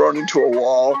just been thrown into a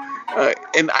wall.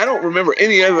 And I don't remember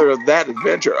any other of that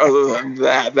adventure other than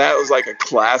that. That was like a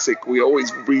classic. We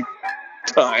always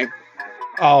time.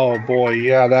 Oh boy,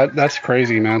 yeah, that's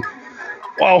crazy, man.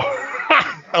 Wow.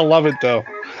 I love it though.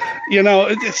 You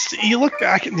look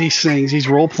back at these things, these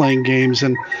role-playing games,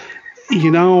 and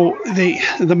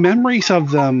the memories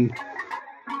of them,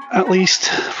 at least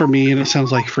for me, and it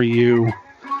sounds like for you,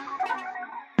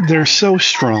 they're so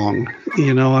strong.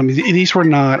 These were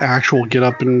not actual get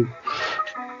up and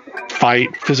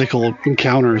fight physical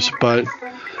encounters, but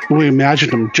we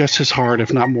imagined them just as hard,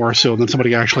 if not more so, than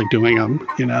somebody actually doing them.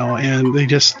 And they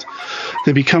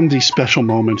become these special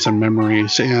moments and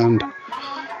memories. And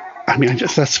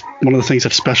that's one of the things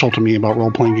that's special to me about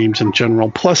role-playing games in general.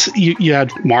 Plus, you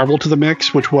add Marvel to the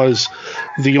mix, which was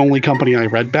the only company I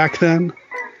read back then.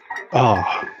 Oh,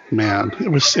 man, it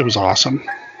was awesome.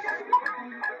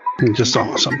 Just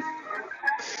awesome.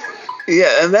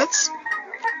 Yeah, and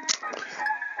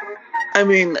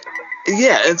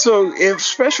and so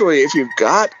especially if you've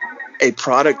got a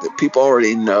product that people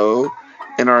already know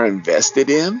and are invested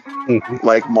in,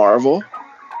 like Marvel,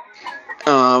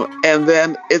 and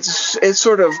then it's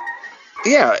sort of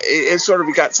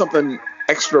you got something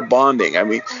extra bonding.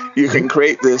 You can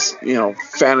create this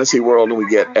fantasy world, and we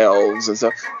get elves and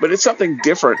stuff, but it's something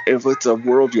different if it's a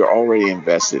world you're already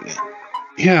invested in.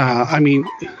 Yeah,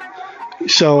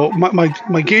 so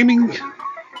my gaming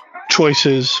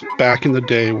choices back in the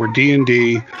day were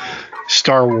D&D,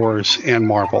 Star Wars, and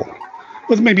Marvel,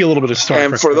 with maybe a little bit of Star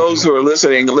Trek. And for those who are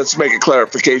listening, let's make a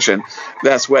clarification.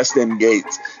 That's West End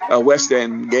Games,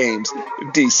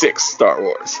 D6 Star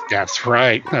Wars. That's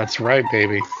right,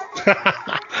 baby.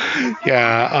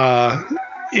 Yeah.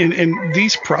 In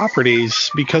these properties,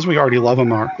 because we already love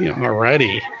them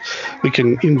already, we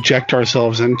can inject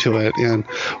ourselves into it. And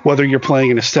whether you're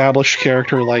playing an established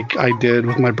character like I did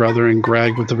with my brother and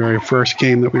Greg with the very first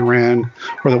game that we ran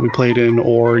or that we played in,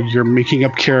 or you're making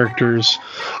up characters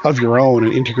of your own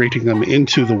and integrating them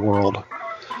into the world,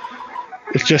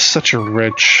 it's just such a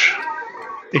rich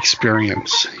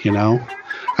experience.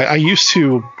 I used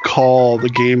to call the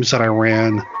games that I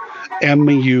ran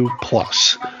MU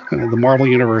Plus, the Marvel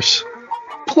Universe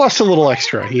plus a little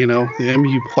extra, the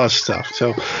MU plus stuff.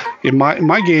 So in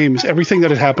my games, everything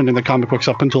that had happened in the comic books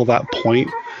up until that point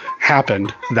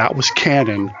happened. That was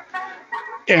canon.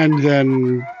 And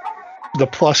then the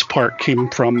plus part came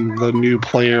from the new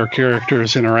player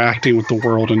characters interacting with the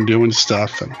world and doing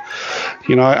stuff. And,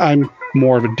 I'm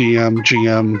more of a DM,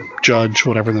 GM, judge,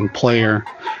 whatever, than player.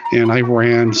 And I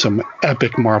ran some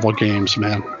epic Marvel games,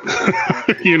 man.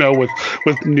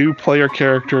 With new player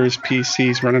characters,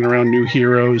 PCs running around, new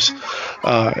heroes.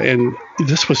 And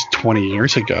this was 20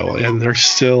 years ago, and they're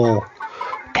still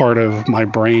part of my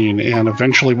brain, and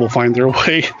eventually will find their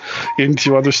way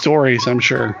into other stories, I'm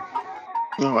sure.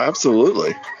 Oh,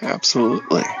 absolutely.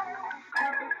 Absolutely.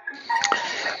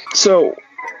 So,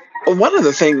 one of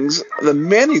the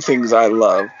many things I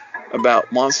love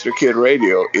about Monster Kid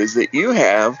Radio is that you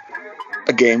have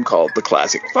a game called the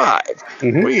Classic 5,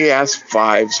 where you ask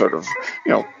 5 sort of,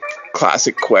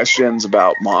 classic questions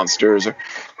about monsters.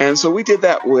 And so we did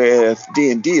that with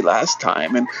D&D last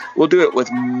time, and we'll do it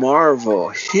with Marvel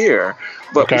here.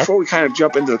 But before we kind of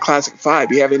jump into the Classic 5,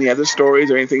 do you have any other stories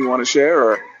or anything you want to share?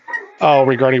 Or? Oh,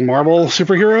 regarding Marvel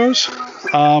superheroes?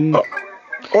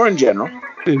 Or in general.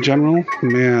 In general?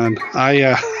 Man,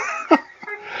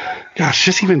 gosh,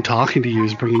 just even talking to you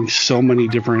is bringing so many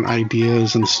different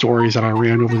ideas and stories that I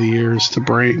ran over the years to the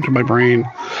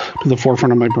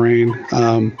forefront of my brain.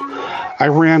 I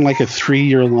ran like a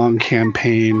 3-year-long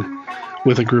campaign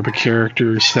with a group of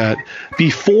characters that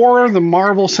before the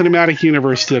Marvel Cinematic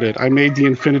Universe did it, I made the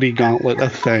Infinity Gauntlet a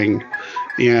thing.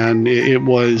 And it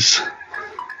was...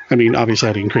 obviously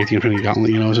I didn't create the Infinity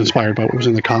Gauntlet, I was inspired by what was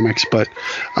in the comics, but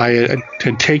I had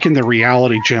taken the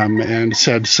reality gem and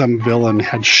said some villain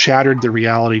had shattered the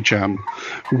reality gem,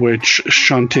 which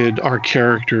shunted our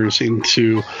characters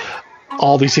into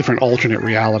all these different alternate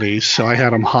realities. So I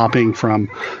had them hopping from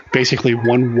basically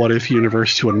one what-if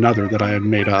universe to another that I had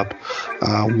made up.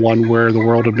 One where the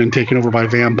world had been taken over by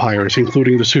vampires,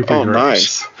 including the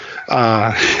superheroes. Oh,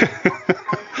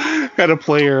 nice. Had a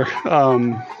player...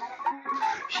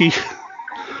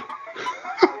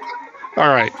 All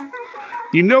right.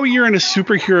 You're in a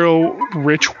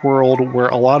superhero-rich world where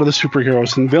a lot of the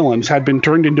superheroes and villains had been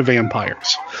turned into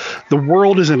vampires. The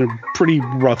world is in a pretty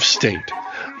rough state.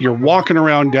 You're walking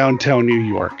around downtown New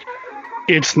York.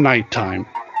 It's nighttime.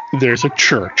 There's a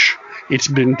church. It's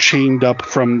been chained up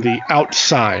from the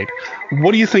outside.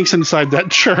 What do you think's inside that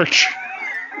church?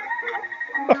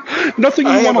 Nothing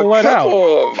you want to let out. I have a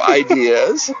couple of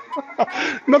ideas.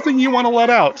 Nothing you want to let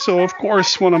out. So, of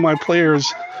course, one of my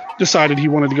players decided he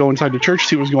wanted to go inside the church to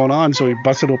see what was going on. So he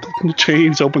busted open the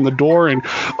chains, opened the door, and,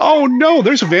 oh, no,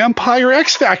 there's a vampire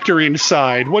X Factor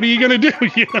inside. What are you going to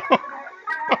do,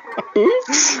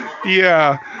 Oops.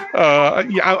 Yeah.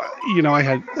 I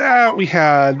had we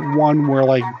had one where,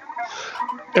 like,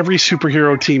 every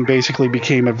superhero team basically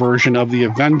became a version of the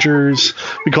Avengers.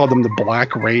 We called them the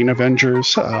Black Rain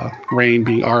Avengers, Rain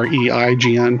being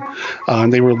R-E-I-G-N.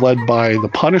 And they were led by the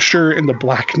Punisher and the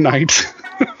Black Knight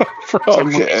for some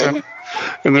reason.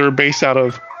 And they were based out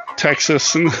of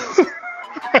Texas. And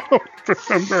I don't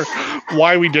remember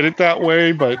why we did it that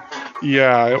way, but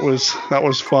yeah, that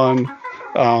was fun.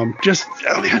 Just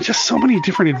so many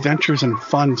different adventures and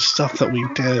fun stuff that we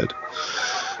did.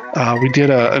 We did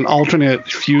an alternate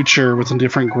future with a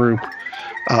different group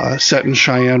set in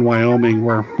Cheyenne, Wyoming,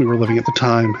 where we were living at the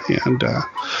time, and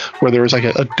where there was like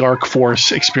a dark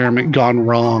force experiment gone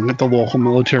wrong at the local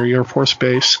military Air Force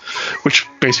base, which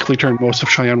basically turned most of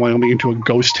Cheyenne, Wyoming into a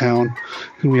ghost town.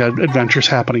 And we had adventures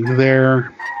happening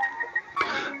there.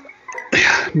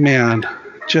 Man,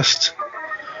 just...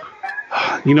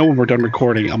 when we're done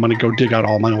recording, I'm going to go dig out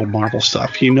all my old Marvel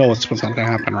stuff. That's what's going to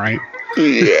happen, right?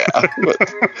 Yeah, but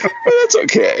that's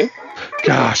okay.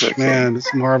 Gosh, that's okay. Man,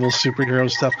 this Marvel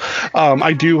superhero stuff.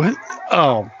 I do.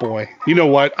 Oh, boy. You know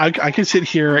what? I can sit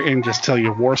here and just tell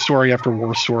you war story after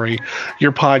war story.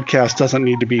 Your podcast doesn't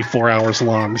need to be 4 hours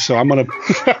long, so I'm going to...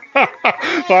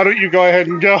 Why don't you go ahead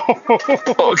and go?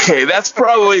 Okay, that's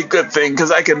probably a good thing,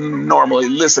 because I can normally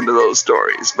listen to those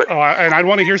stories. But and I'd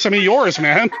want to hear some of yours,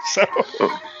 man. So.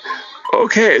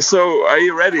 Okay, so are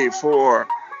you ready for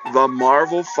the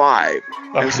Marvel 5?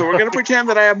 And so we're going to pretend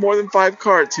that I have more than 5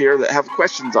 cards here that have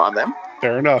questions on them.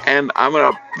 Fair enough. And I'm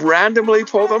going to randomly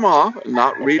pull them off and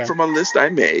not read from a list I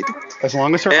made. As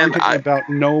long as they're about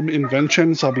gnome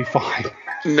inventions, I'll be fine.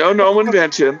 No gnome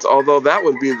inventions, although that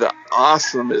would be the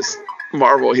awesomest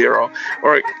Marvel hero.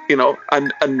 Or,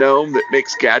 a gnome that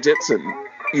makes gadgets and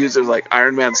uses, like,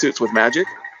 Iron Man suits with magic.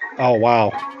 Oh,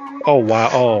 wow.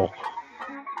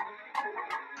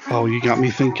 Oh, you got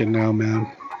me thinking now,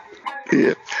 man.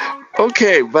 Yeah.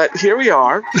 Okay, but here we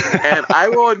are, and I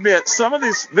will admit some of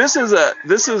these. This is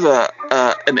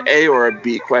an A or a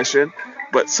B question,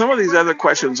 but some of these other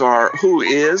questions are who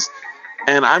is,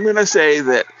 and I'm going to say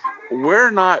that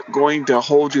we're not going to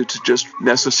hold you to just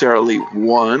necessarily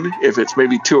one. If it's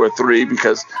maybe two or three,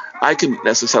 because I can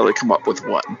necessarily come up with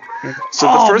one. So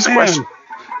the first question.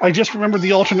 I just remembered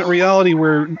the alternate reality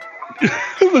where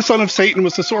the son of Satan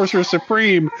was the sorcerer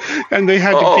supreme, and they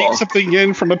had to take something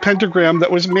in from a pentagram that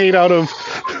was made out of.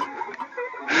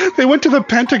 They went to the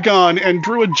Pentagon and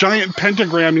drew a giant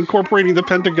pentagram incorporating the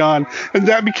Pentagon, and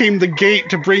that became the gate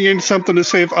to bring in something to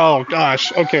save. Oh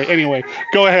gosh. Okay. Anyway,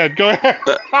 go ahead.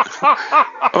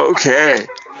 Okay.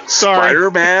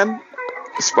 Sorry.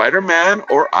 Spider-Man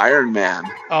or Iron Man?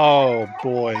 Oh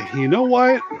boy. You know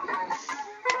what?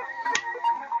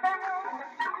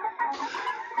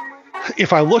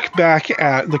 If I look back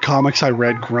at the comics I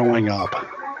read growing up,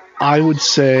 I would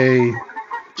say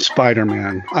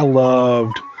Spider-Man. I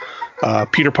loved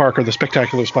Peter Parker, the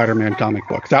Spectacular Spider-Man comic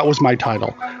book. That was my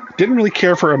title. Didn't really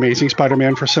care for Amazing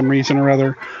Spider-Man for some reason or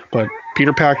other, but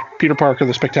Peter Parker,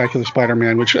 the Spectacular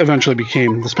Spider-Man, which eventually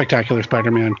became the Spectacular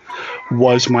Spider-Man,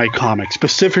 was my comic.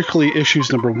 Specifically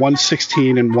issues number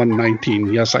 116 and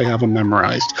 119. Yes, I have them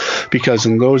memorized, because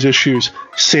in those issues,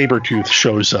 Sabretooth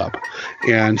shows up.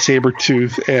 And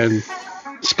Sabretooth and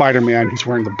Spider-Man, who's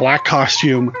wearing the black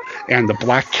costume, and the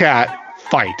Black Cat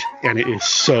fight, and it is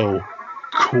so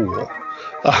cool.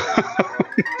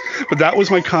 But that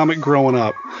was my comic growing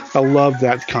up. I loved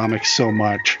that comic so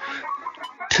much.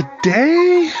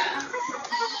 Today,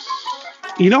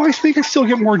 I think I still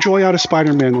get more joy out of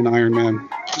Spider-Man than Iron Man.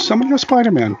 So I'm gonna go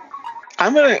Spider-Man.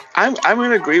 I'm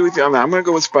gonna agree with you on that. I'm gonna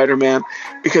go with Spider-Man,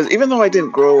 because even though I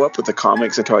didn't grow up with the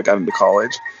comics until I got into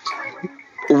college,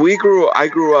 I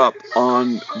grew up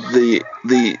on they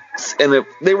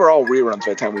were all reruns by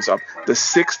the time we saw them, the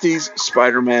 60s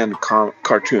Spider-Man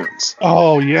cartoons.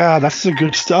 Oh yeah, that's the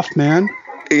good stuff, man.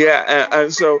 Yeah,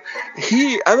 and so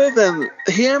other than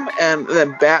him and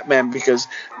then Batman, because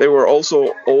they were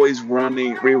also always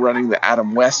rerunning the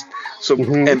Adam West. So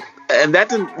and that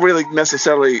didn't really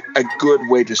necessarily a good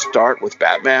way to start with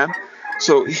Batman.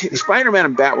 So Spider-Man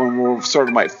and Batman were sort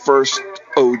of my first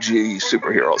OG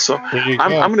superheroes. So I'm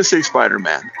going to say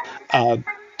Spider-Man.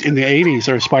 In the 80s,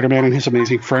 there was Spider-Man and His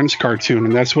Amazing Friends cartoon,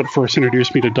 and that's what first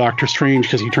introduced me to Doctor Strange,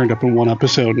 because he turned up in one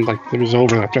episode and it was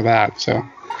over after that. So,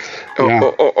 yeah.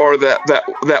 Or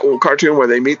that one cartoon where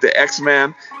they meet the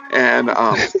X-Men and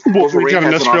Wolverine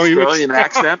has an Australian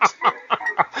accent.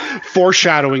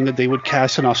 Foreshadowing that they would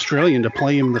cast an Australian to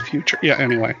play him in the future. Yeah,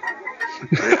 anyway.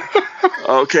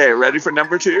 Okay, ready for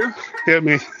number 2? Hit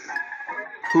me.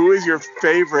 Who is your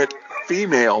favorite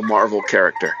female Marvel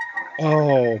character?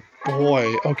 Oh,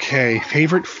 boy. Okay.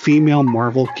 Favorite female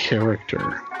Marvel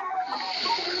character.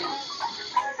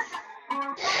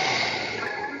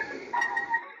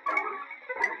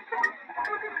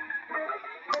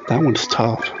 That one's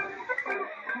tough.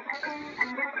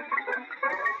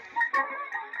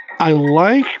 I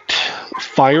liked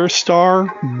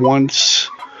Firestar once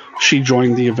she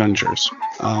joined the Avengers.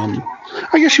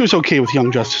 I guess she was okay with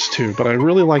Young Justice too, but I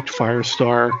really liked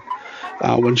Firestar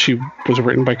when she was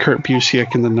written by Kurt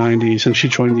Busiek in the 90s and she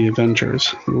joined the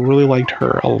Avengers. I really liked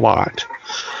her a lot.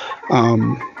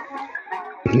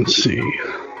 Let's see.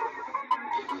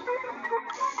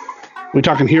 We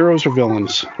talking heroes or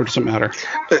villains, or does it matter?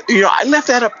 I left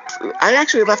that up. I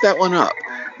actually left that one up,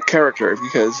 character,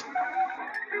 because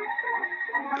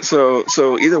so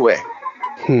either way.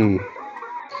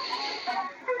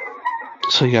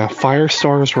 So yeah,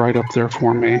 Firestar is right up there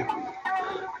for me.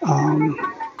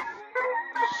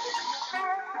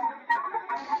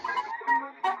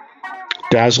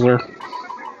 Dazzler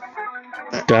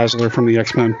from the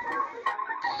X-Men.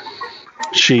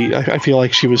 I feel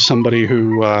like she was somebody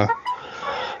who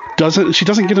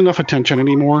doesn't get enough attention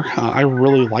anymore. I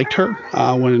really liked her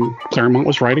when Claremont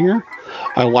was writing her.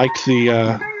 I liked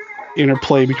the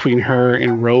interplay between her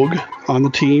and Rogue on the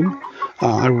team.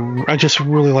 I just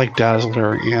really like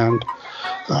Dazzler, and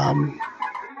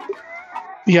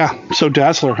so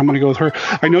Dazzler, I'm going to go with her.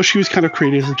 I know she was kind of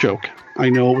created as a joke.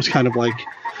 I know it was kind of like,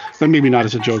 maybe not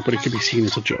as a joke, but it could be seen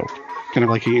as a joke. Kind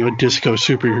of like a disco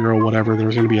superhero, whatever. There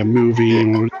was going to be a movie,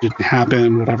 and it didn't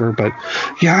happen, whatever. But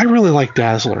yeah, I really like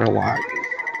Dazzler a lot.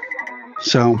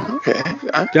 So okay,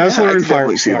 Dazzler and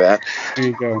Firestar. See that. There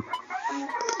you go.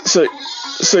 So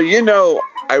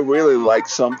I really like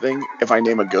something if I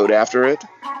name a goat after it.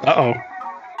 Uh-oh.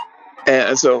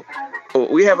 And so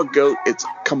we have a goat. It's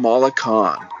Kamala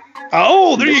Khan.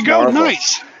 Oh, there you go. Marvel.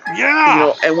 Nice.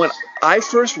 Yeah. And when I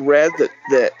first read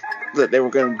that they were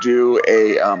going to do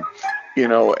a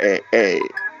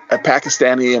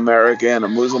Pakistani American, a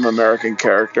Muslim American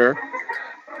character.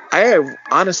 I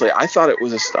thought it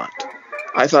was a stunt.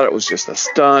 I thought it was just a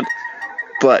stunt.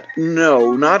 But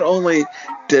no, not only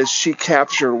does she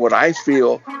capture what I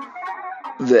feel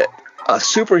that a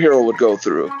superhero would go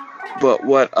through, but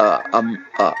what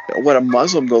a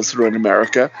Muslim goes through in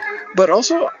America, but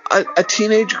also a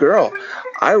teenage girl.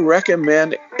 I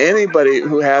recommend anybody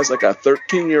who has like a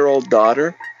 13-year-old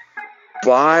daughter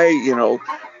buy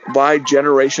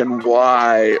Generation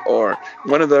Y or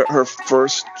one of her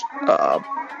first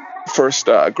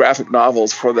graphic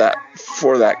novels for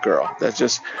that girl. That's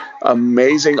just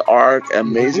amazing arc,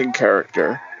 amazing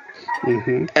character.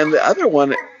 Mm-hmm. And the other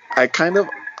one,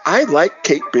 I like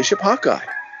Kate Bishop Hawkeye.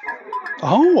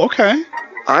 Oh, okay.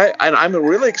 I'm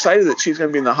really excited that she's going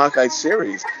to be in the Hawkeye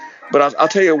series. But I'll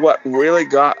tell you what really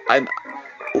got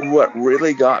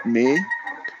me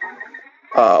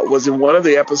was in one of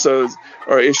the episodes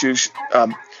or issues.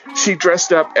 She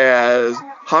dressed up as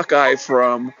Hawkeye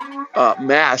from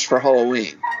MASH for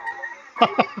Halloween.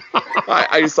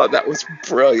 I just thought that was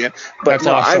brilliant. But That's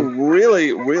awesome. I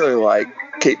really, really like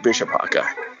Kate Bishop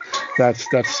Hawkeye.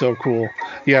 That's so cool.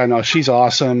 Yeah, no, she's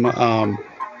awesome.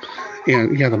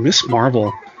 And yeah, the Miss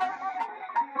Marvel,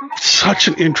 such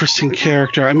an interesting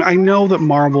character. I mean, I know that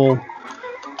Marvel,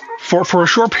 for a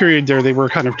short period there, they were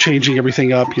kind of changing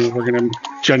everything up. We're going to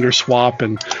gender swap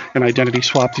and identity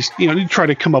swap. These, they try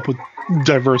to come up with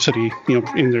diversity,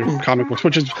 in their comic books,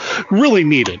 which is really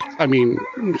needed. I mean,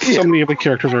 so many of the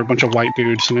characters are a bunch of white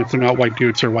dudes, and if they're not white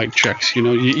dudes, they're white chicks.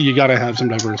 You got to have some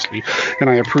diversity,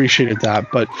 and I appreciated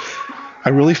that. But I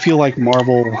really feel like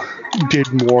Marvel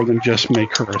did more than just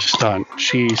make her a stunt.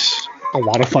 She's a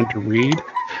lot of fun to read,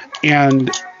 and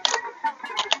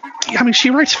I mean, she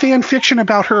writes fan fiction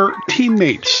about her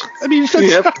teammates. I mean,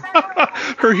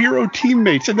 her hero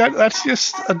teammates, and that's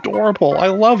just adorable. I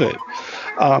love it.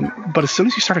 But as soon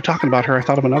as you started talking about her, I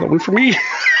thought of another one for me.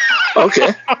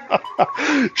 Okay.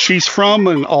 She's from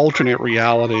an alternate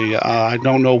reality. I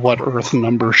don't know what Earth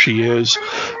number she is,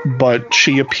 but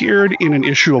she appeared in an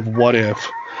issue of What If,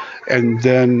 and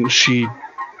then she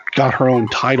got her own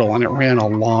title, and it ran a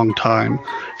long time.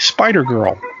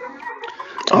 Spider-Girl.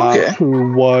 Okay.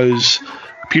 Who was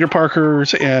Peter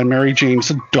Parker's and Mary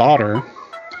Jane's daughter.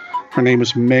 Her name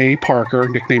is May Parker,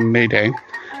 nicknamed Mayday.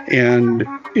 And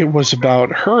it was about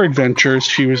her adventures.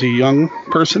 She was a young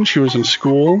person. She was in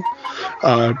school.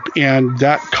 And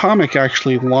that comic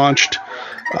actually launched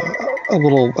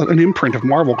an imprint of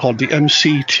Marvel called the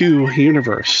MC2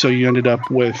 universe. So you ended up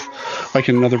with like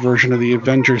another version of the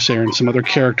Avengers there and some other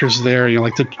characters there,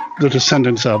 like the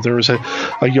descendants of. There was a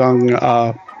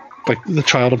young... like the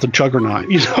child of the Juggernaut,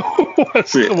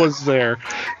 was there,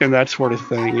 and that sort of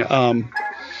thing. I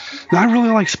really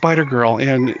like Spider-Girl,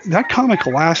 and that comic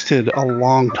lasted a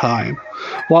long time,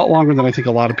 a lot longer than I think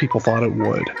a lot of people thought it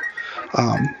would.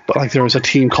 But like there was a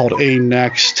team called A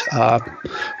Next.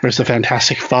 There's the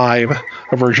Fantastic Five,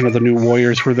 a version of the New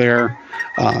Warriors were there.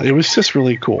 It was just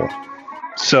really cool.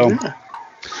 So,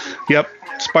 yep,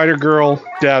 Spider-Girl,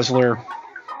 Dazzler,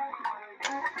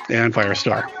 and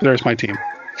Firestar. There's my team.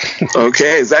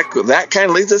 Okay, that kind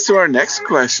of leads us to our next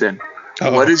question.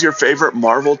 Uh-oh. What is your favorite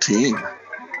Marvel team?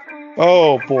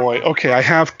 Oh boy. Okay, I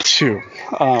have two.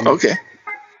 Okay.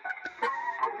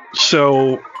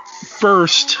 So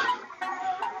first,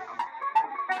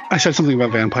 I said something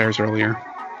about vampires earlier.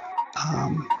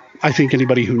 I think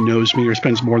anybody who knows me or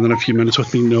spends more than a few minutes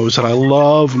with me knows that I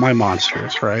love my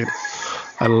monsters, right?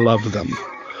 I love them.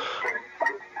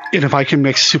 And if I can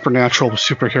mix supernatural with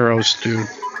superheroes, dude,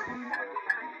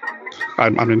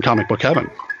 I'm in comic book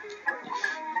heaven.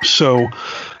 So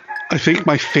I think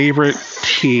my favorite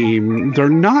team, they're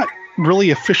not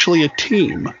really officially a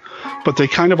team, but they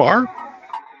kind of are.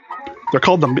 They're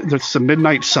called the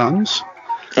Midnight Suns.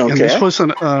 Okay. And this was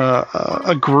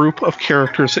a group of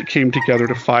characters that came together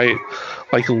to fight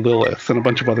like Lilith and a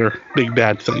bunch of other big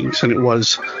bad things. And it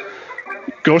was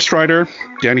Ghost Rider,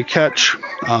 Danny Ketch.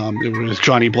 It was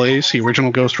Johnny Blaze, the original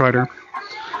Ghost Rider.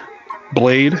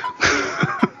 Blade.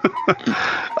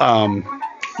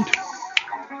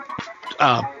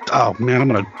 Oh man, I'm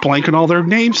gonna blank on all their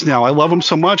names now. I love them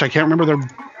so much I can't remember their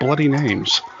bloody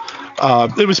names.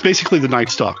 It was basically the Night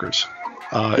Stalkers.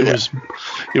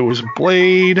 It was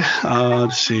Blade.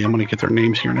 Let's see, I'm gonna get their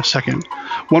names here in a second.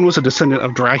 One was a descendant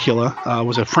of Dracula.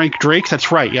 Was it Frank Drake?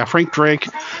 That's right. Yeah, Frank Drake.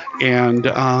 And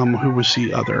who was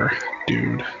the other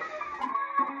dude?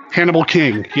 Hannibal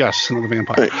King, yes, another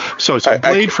vampire. Right. So it's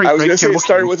Blade, Frank Drake. I was going to say it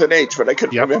started King. with an H, but I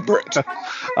couldn't remember it.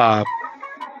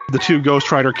 The two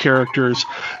Ghost Rider characters,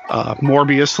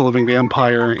 Morbius, the living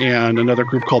vampire, and another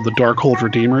group called the Darkhold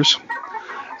Redeemers.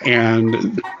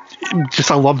 And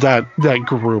I love that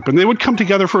group. And they would come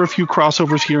together for a few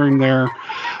crossovers here and there.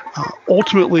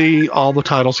 Ultimately, all the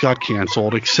titles got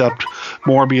canceled, except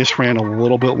Morbius ran a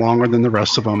little bit longer than the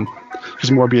rest of them, because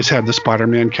Morbius had the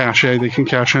Spider-Man cachet they can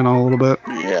cash in on a little bit.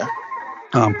 Yeah.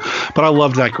 But I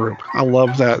loved that group. I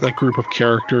loved that group of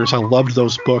characters. I loved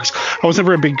those books. I was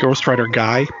never a big Ghost Rider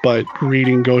guy, but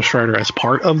reading Ghost Rider as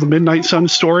part of the Midnight Sun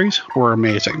stories were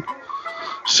amazing.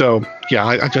 So, yeah,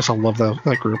 I love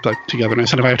that group, that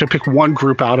togetherness. And if I had to pick one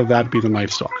group out of that, it'd be the Night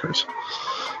Stalkers.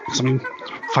 Because, I mean,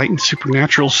 fighting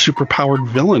supernatural, superpowered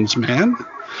villains, man.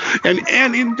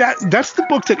 And that's the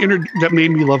book that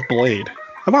made me love Blade.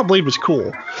 I thought Blade was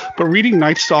cool, but reading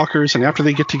Night Stalkers, and after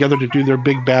they get together to do their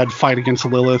big bad fight against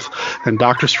Lilith, and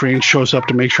Doctor Strange shows up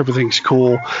to make sure everything's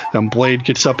cool, then Blade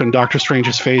gets up in Doctor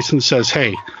Strange's face and says,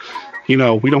 hey, we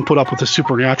don't put up with the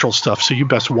supernatural stuff, so you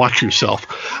best watch yourself.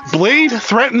 Blade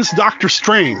threatens Doctor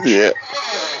Strange. Yeah.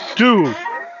 Dude.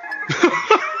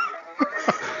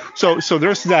 So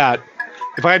there's that.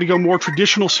 If I had to go more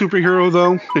traditional superhero,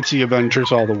 though, it's the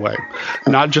Avengers all the way.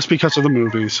 Not just because of the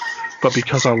movies, but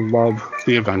because I love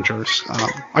the Avengers.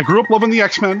 I grew up loving the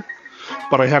X-Men,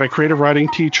 but I had a creative writing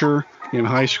teacher in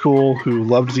high school who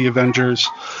loved the Avengers,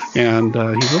 and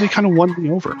he really kind of won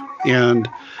me over. And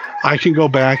I can go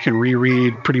back and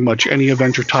reread pretty much any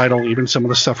Avenger title, even some of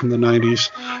the stuff from the 90s,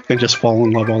 and just fall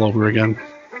in love all over again.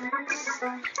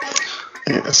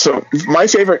 Yeah, so my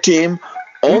favorite team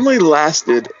only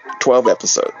lasted 12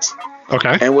 episodes.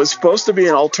 Okay. And was supposed to be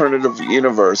an alternative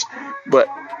universe, but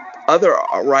other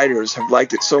writers have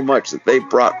liked it so much that they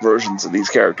brought versions of these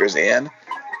characters in,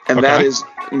 and that is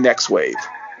Next Wave.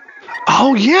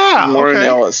 Oh, yeah. Warren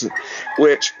Ellis,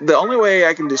 which the only way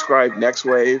I can describe Next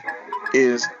Wave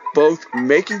is both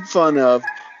making fun of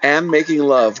and making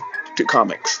love to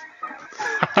comics.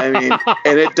 I mean,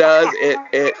 and it does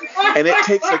it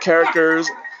takes the characters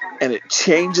and it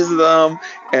changes them,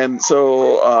 and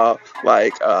so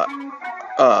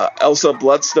Elsa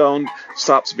Bloodstone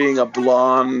stops being a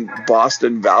blonde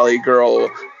Boston Valley girl,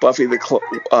 Buffy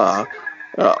the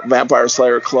Vampire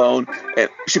Slayer clone, and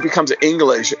she becomes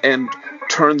English and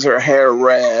turns her hair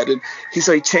red, and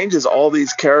he changes all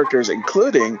these characters,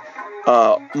 including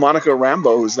Monica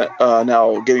Rambeau, who's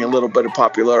now getting a little bit of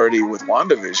popularity with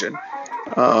WandaVision.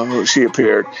 She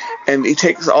appeared, and he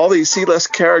takes all these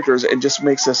C-list characters and just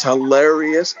makes this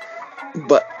hilarious,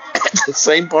 but at the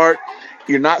same part,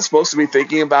 you're not supposed to be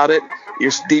thinking about it.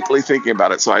 You're deeply thinking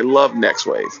about it. So I love Next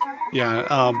Wave.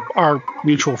 Yeah, our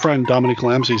mutual friend Dominic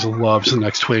Lamses loves the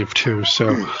Next Wave too.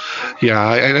 So,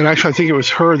 yeah, and actually I think it was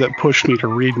her that pushed me to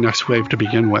read Next Wave to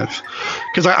begin with,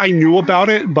 because I knew about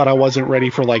it, but I wasn't ready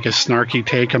for like a snarky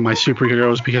take on my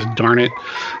superheroes. Because darn it,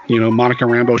 Monica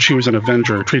Rambeau, she was an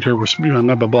Avenger. Treat her with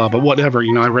blah blah blah. But whatever,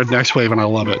 I read Next Wave and I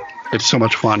love it. It's so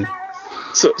much fun.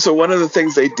 So one of the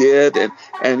things they did,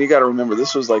 and you got to remember,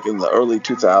 this was like in the early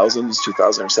 2000s,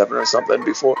 2007 or something,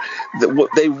 before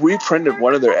they reprinted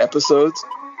one of their episodes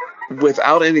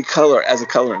without any color as a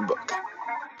coloring book.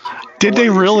 Did they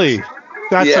really?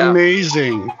 That's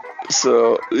amazing.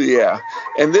 So yeah,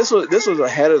 and this was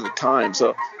ahead of the time.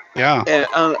 So yeah, and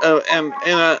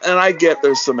I get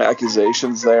there's some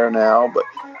accusations there now, but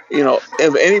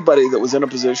if anybody that was in a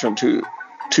position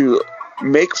to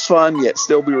make fun yet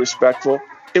still be respectful,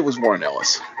 it was Warren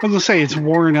Ellis. I was going to say, it's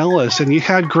Warren Ellis, and he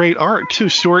had great art too.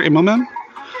 Stuart Immonen,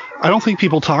 I don't think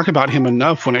people talk about him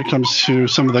enough when it comes to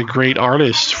some of the great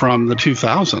artists from the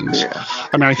 2000s. Yeah.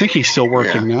 I mean, I think he's still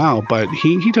working now, but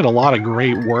he did a lot of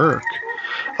great work.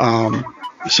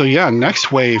 So yeah,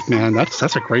 Next Wave, man,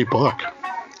 that's a great book.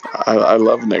 I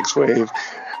love Next Wave,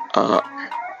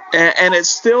 and it's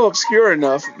still obscure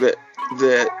enough that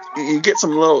you get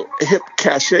some little hip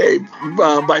cachet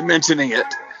by mentioning it.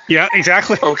 Yeah,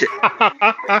 exactly. Okay.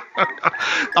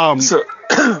 So,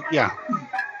 yeah.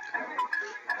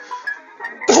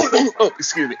 Oh,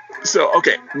 excuse me. So,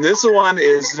 okay, this one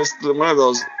is just one of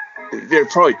those. There are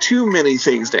probably too many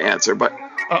things to answer, but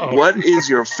what is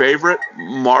your favorite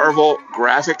Marvel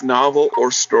graphic novel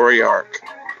or story arc?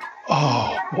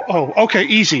 Oh, okay,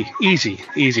 easy.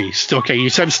 Okay, you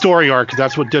said story arc.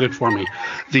 That's what did it for me.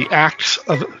 The Acts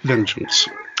of Vengeance.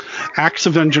 Acts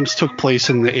of Vengeance took place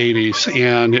in the 80s,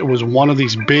 and it was one of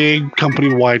these big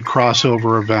company-wide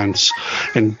crossover events.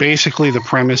 And basically the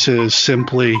premise is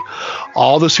simply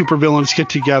all the supervillains get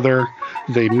together,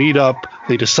 they meet up,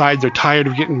 they decide they're tired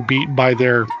of getting beat by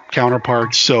their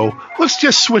counterparts, so let's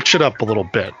just switch it up a little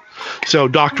bit. So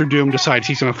Doctor Doom decides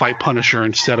he's going to fight Punisher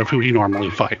instead of who he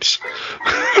normally fights.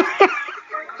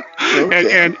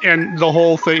 And the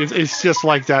whole thing is just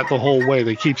like that the whole way.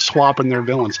 They keep swapping their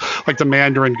villains. Like the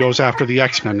Mandarin goes after the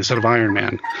X-Men instead of Iron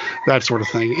Man, that sort of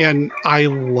thing. And I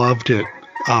loved it.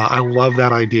 I love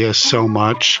that idea so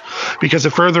much because it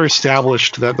further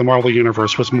established that the Marvel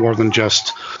Universe was more than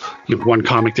just one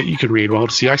comic that you could read. Well,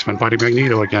 it's the X-Men fighting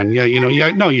Magneto again.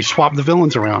 You swap the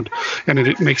villains around, and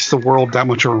it makes the world that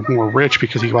much more rich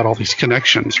because you got all these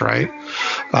connections, right?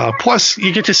 Plus,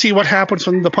 you get to see what happens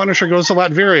when the Punisher goes to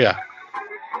Latveria.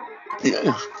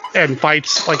 Yeah. And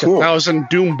fights like 1,000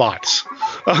 Doom bots.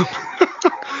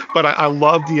 But I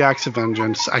love the Acts of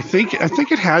Vengeance. I think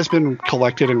it has been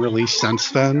collected and released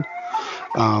since then.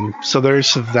 So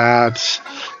there's that,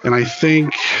 and I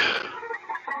think,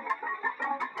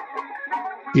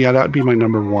 that'd be my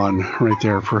number one right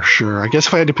there for sure. I guess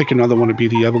if I had to pick another one, it'd be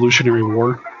the Evolutionary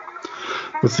War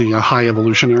with the High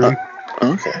Evolutionary.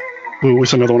 Okay. Who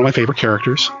was another one of my favorite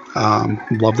characters.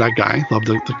 Love that guy. Love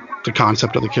the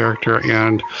concept of the character.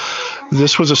 And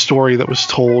this was a story that was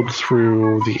told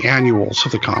through the annuals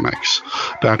of the comics.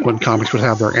 Back when comics would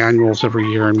have their annuals every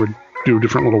year and would do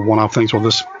different little one-off things. Well,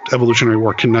 this Evolutionary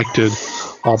War connected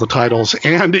all the titles.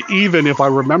 And even if I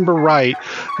remember right,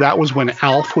 that was when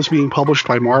Alf was being published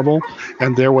by Marvel.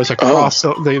 And there was a cross.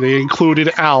 They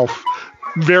included Alf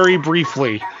very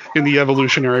briefly in the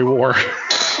Evolutionary War.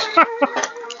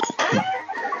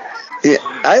 Yeah,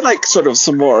 I like some of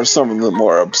the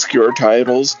more obscure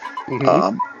titles.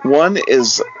 Mm-hmm. One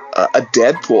is a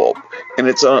Deadpool, and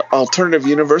it's an alternative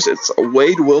universe. It's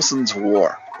Wade Wilson's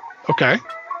War. Okay.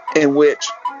 In which,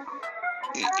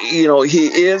 he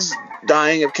is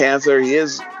dying of cancer. He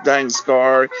is dying of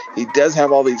scar. He does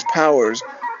have all these powers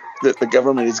that the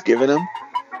government has given him.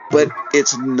 But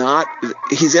it's not –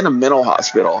 he's in a mental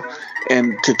hospital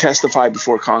and to testify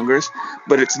before Congress,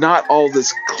 but it's not all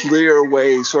this clear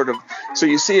way sort of – so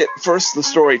you see it first, the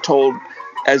story told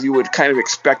as you would kind of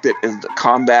expect it in the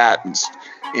combat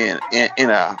and in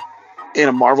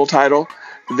a Marvel title.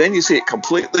 Then you see it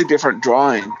completely different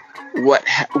drawing what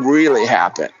really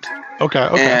happened. Okay.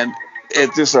 And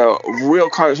it's just a real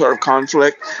sort of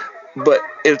conflict, but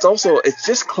it's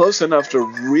just close enough to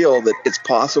real that it's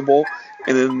possible.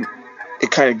 And then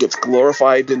it kind of gets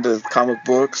glorified into comic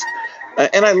books,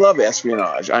 and I love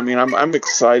espionage. I mean, I'm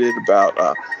excited about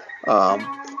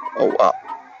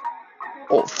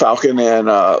Falcon and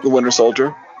the Winter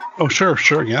Soldier. Oh, sure,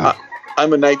 yeah.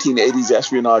 I'm a 1980s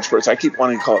espionage person. I keep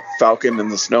wanting to call it Falcon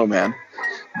and the Snowman,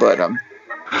 but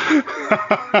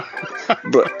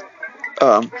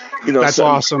that's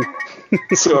awesome.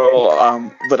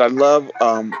 But I love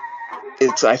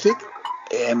it's I think.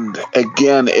 And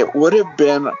again, it would have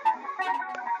been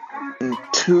in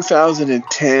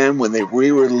 2010 when they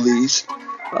re-released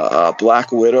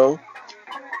Black Widow,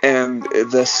 and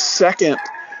the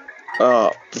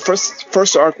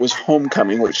first arc was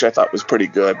Homecoming, which I thought was pretty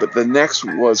good, but the next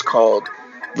was called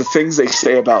The Things They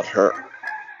Say About Her,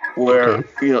 where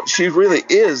she really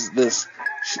is this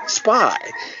spy,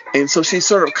 and so she's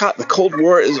sort of caught. The Cold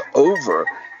War is over,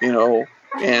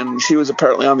 and she was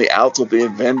apparently on the outs with the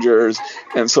Avengers,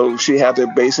 and so she had to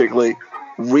basically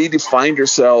redefine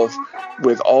herself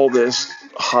with all this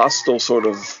hostile sort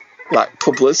of like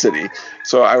publicity.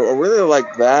 So I really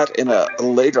like that. In a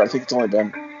later, I think it's only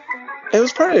been, it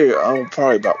was probably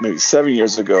about maybe 7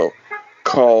 years ago,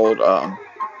 called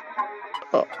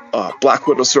Black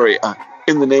Widow story,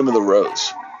 In the Name of the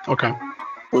Rose. Okay.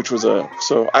 Which was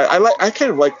I kind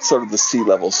of like sort of the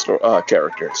C-level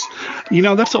characters.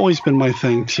 That's always been my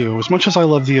thing too. As much as I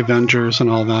love the Avengers and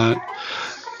all that,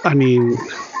 I mean,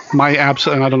 and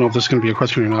I don't know if this is going to be a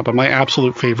question or not, but my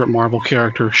absolute favorite Marvel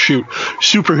character,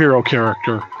 superhero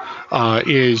character,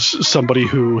 is somebody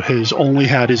who has only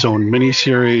had his own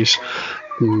miniseries.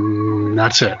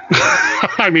 That's it.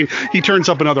 I mean, he turns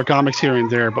up in other comics here and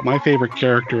there, but my favorite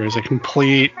character is a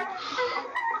complete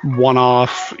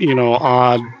one-off,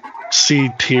 odd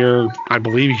C tier. I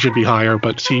believe he should be higher,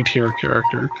 but C tier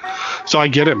character. So I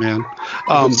get it, man.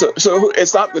 So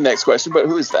it's not the next question, but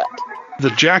who is that?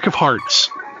 The Jack of Hearts.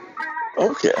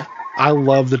 Okay. I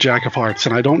love the Jack of Hearts,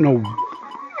 and I don't know.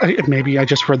 Maybe I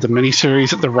just read the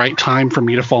miniseries at the right time for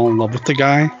me to fall in love with the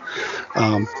guy.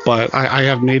 But I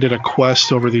have made it a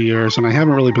quest over the years, and I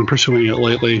haven't really been pursuing it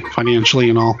lately, financially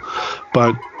and all.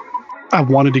 But I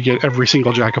wanted to get every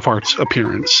single Jack of Hearts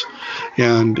appearance,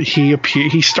 and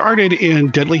he started in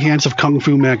Deadly Hands of Kung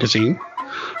Fu magazine,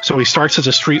 so he starts as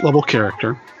a street level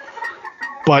character,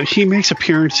 but he makes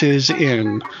appearances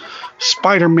in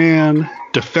Spider-Man,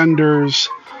 Defenders,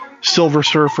 Silver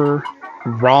Surfer,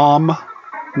 Rom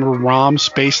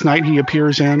Space Knight. He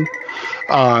appears in.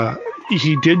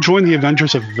 he did join the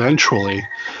Avengers eventually,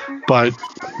 but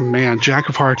man, Jack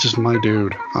of Hearts is my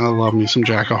dude. I love me some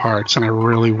Jack of Hearts, and I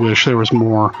really wish there was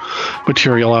more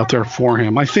material out there for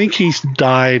him. I think he's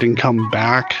died and come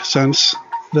back since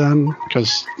then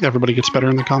because everybody gets better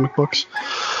in the comic books.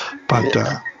 But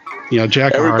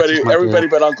Jack of Hearts is my everybody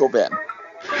dude. but Uncle Ben.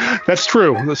 That's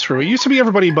true. That's true. It used to be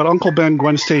everybody but Uncle Ben,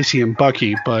 Gwen Stacy, and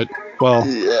Bucky, but well,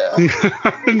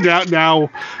 now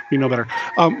we know better.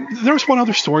 There's one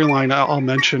other storyline I'll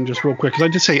mention just real quick because I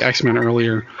did say X-Men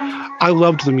earlier. I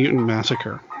loved the Mutant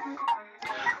Massacre.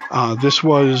 This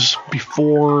was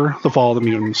before the Fall of the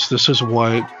Mutants. This is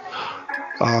what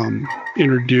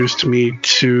introduced me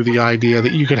to the idea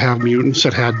that you could have mutants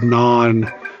that had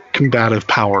non-combative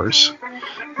powers.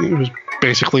 It was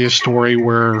basically a story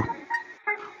where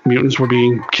mutants were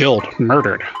being killed,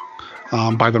 murdered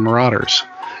by the Marauders.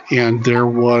 And there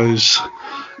was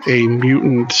a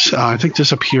mutant, I think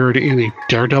this appeared in a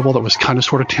Daredevil that was kind of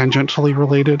sort of tangentially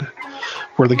related,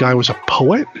 where the guy was a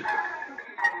poet.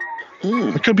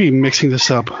 I could be mixing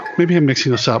this up. Maybe I'm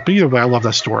mixing this up. But either way, I love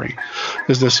that story.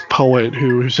 There's this poet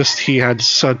who he had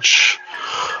such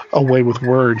a way with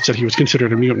words that he was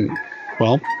considered a mutant.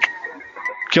 Well,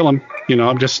 kill him.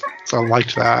 I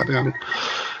liked that.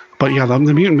 But yeah, the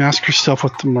Mutant Massacre stuff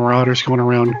with the Marauders going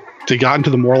around, they got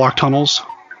into the Morlock tunnels.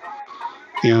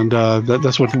 And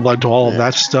that's what led to all of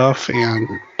that stuff. And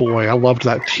boy, I loved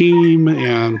that team.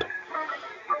 And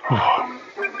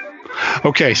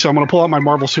okay, so I'm going to pull out my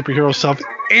Marvel superhero stuff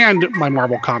and my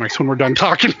Marvel comics when we're done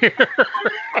talking here.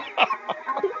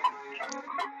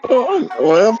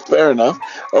 Well, fair enough.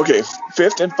 Okay,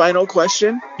 fifth and final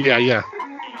question. Yeah.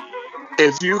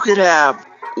 If you could have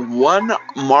one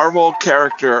Marvel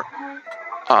character,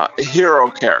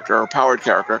 hero character or powered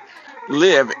character,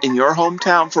 live in your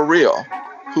hometown for real,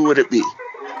 who would it be?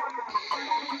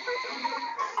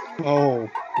 Oh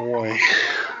boy.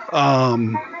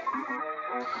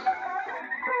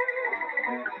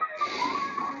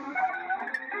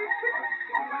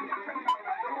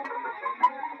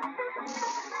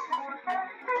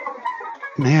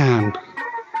 Man,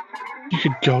 you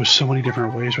could go so many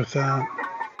different ways with that.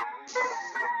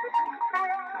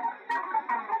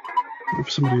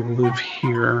 If somebody live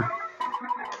here.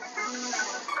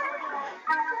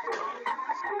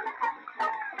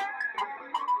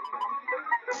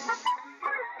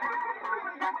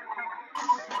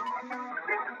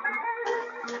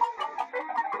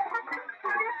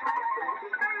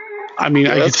 I mean,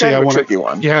 I could say I want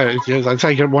to. Yeah, I'd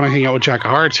say I want to hang out with Jack of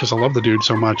Hearts because I love the dude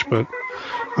so much, but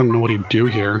I don't know what he'd do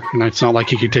here. And it's not like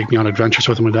he could take me on adventures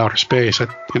with him in outer space.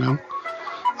 Yeah.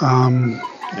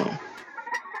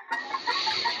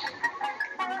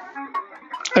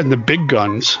 And the big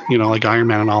guns, like Iron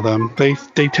Man and all them, they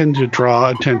tend to draw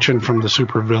attention from the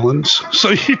supervillains. So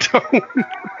you don't.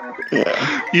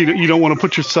 Yeah. You don't want to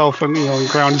put yourself in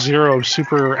ground zero of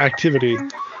super activity.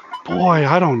 Boy,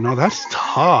 I don't know. That's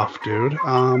tough, dude.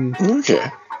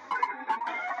 Okay.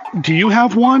 Do you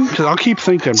have one? Because I'll keep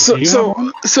thinking. So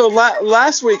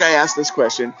last week I asked this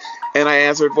question, and I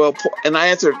answered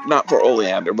not for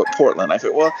Oleander, but Portland. I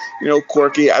said,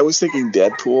 quirky. I was thinking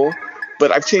Deadpool,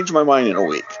 but I've changed my mind in a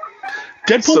week.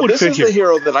 Deadpool would fit you. This is the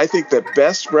hero that I think that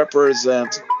best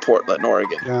represents Portland,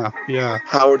 Oregon. Yeah.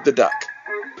 Howard the Duck.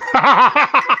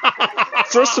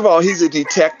 First of all, he's a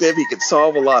detective. He can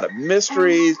solve a lot of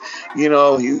mysteries. He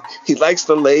likes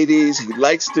the ladies. He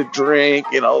likes to drink.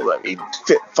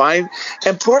 Fit fine.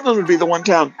 And Portland would be the one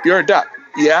town. You're a duck.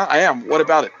 Yeah, I am. What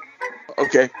about it?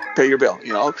 Okay, pay your bill.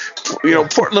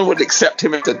 Portland would accept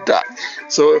him as a duck.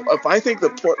 So if I think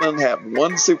that Portland had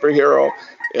one superhero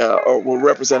or will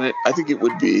represent it, I think it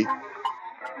would be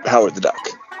Howard the Duck.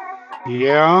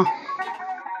 Yeah.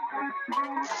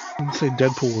 I'd say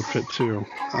Deadpool would fit too.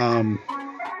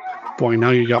 Boy, now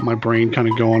you got my brain kind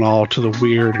of going all to the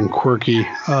weird and quirky.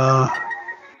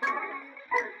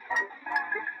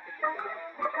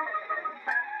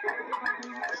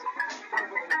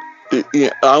 Yeah,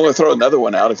 I'm going to throw another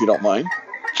one out if you don't mind.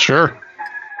 Sure.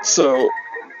 So,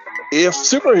 if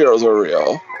superheroes are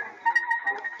real,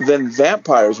 then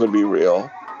vampires would be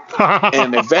real.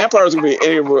 And if vampires would be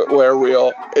anywhere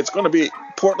real, it's going to be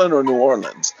Portland or New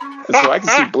Orleans. And so I can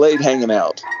see Blade hanging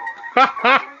out.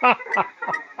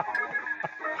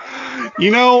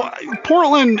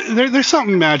 Portland, there's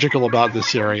something magical about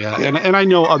this area. And I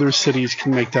know other cities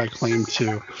can make that claim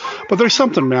too. But there's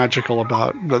something magical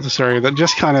about this area that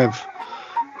just kind of,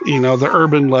 the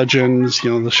urban legends,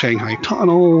 the Shanghai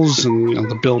tunnels and,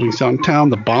 the buildings downtown,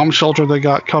 the bomb shelter that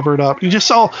got covered up. You just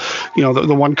saw,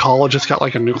 the one college that's got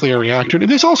like a nuclear reactor.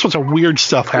 There's all sorts of weird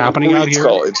stuff happening out here.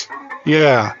 College.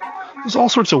 Yeah. there's all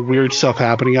sorts of weird stuff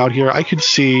happening out here. I could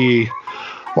see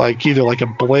like either like a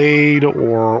Blade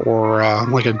or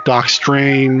like a Doc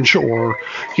Strange or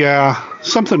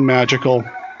something magical.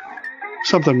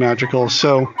 Something magical.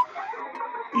 So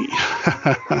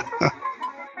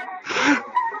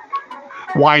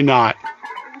why not?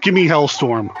 Give me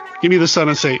Hellstorm. Give me the Son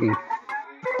of Satan.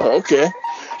 Okay.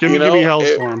 Give me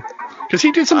Hellstorm. Because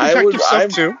he did some detective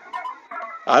stuff too.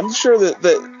 I'm sure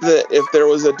that if there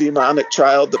was a demonic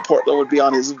child, that Portland would be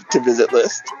on his to visit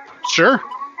list. Sure.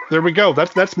 There we go.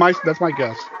 That's my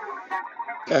guess.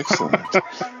 Excellent.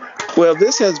 Well,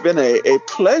 this has been a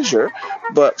pleasure,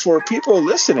 but for people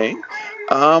listening,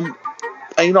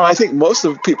 I think most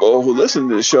of the people who listen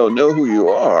to the show know who you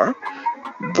are,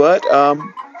 but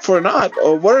for not,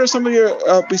 what are some of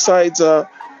your besides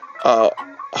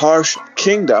Harsh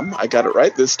Kingdom? I got it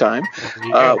right this time.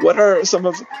 What are some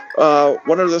of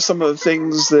the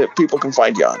things that people can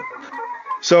find you on?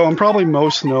 So I'm probably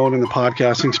most known in the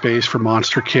podcasting space for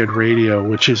Monster Kid Radio,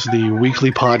 which is the weekly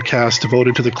podcast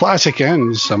devoted to the classic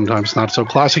and sometimes not so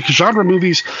classic genre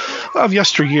movies of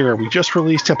yesteryear. We just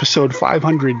released episode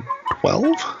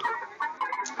 512.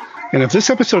 And if this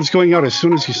episode is going out as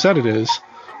soon as you said it is,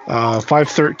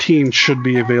 513 should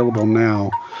be available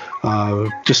now.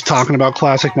 Just talking about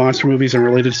classic monster movies and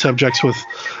related subjects with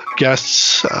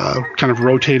guests, kind of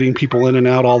rotating people in and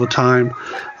out all the time.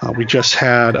 We just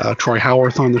had Troy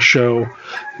Howarth on the show,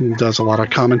 who does a lot of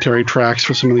commentary tracks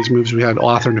for some of these movies. We had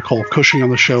author Nicole Cushing on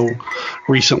the show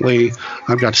recently.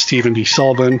 I've got Stephen D.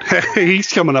 Sullivan.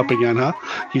 He's coming up again, huh?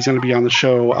 He's going to be on the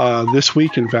show this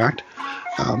week, in fact.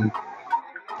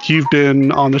 You've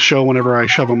been on the show whenever I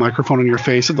shove a microphone in your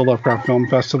face at the Lovecraft Film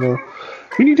Festival.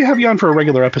 We need to have you on for a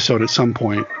regular episode at some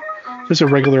point. Just a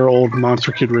regular old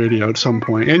Monster Kid Radio at some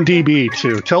point. And DB,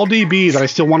 too. Tell DB that I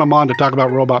still want him on to talk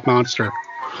about Robot Monster.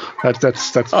 That's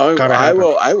gotta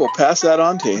happen. I will pass that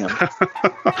on to him.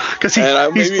 Because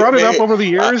he's brought it up over the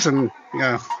years, and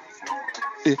yeah.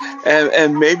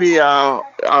 And maybe I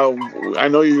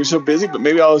know you're so busy, but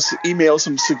maybe I'll email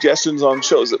some suggestions on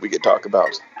shows that we could talk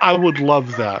about. I would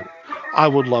love that.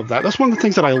 That's one of the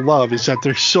things that I love is that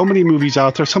there's so many movies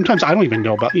out there. Sometimes I don't even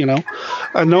know about,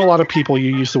 I know a lot of people,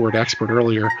 you used the word expert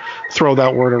earlier, throw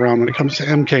that word around when it comes to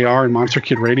MKR and Monster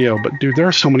Kid Radio. But dude, there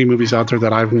are so many movies out there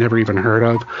that I've never even heard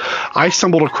of. I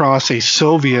stumbled across a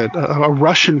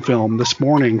Russian film this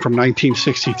morning from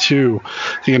 1962.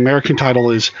 The American title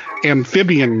is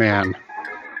Amphibian Man.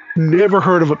 Never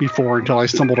heard of it before until I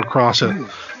stumbled across it.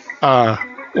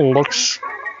 Looks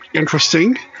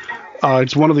interesting.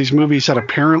 It's one of these movies that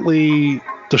apparently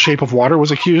The Shape of Water was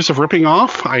accused of ripping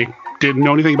off. I didn't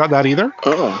know anything about that either.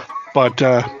 Oh. But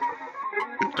I'm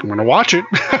going to watch it.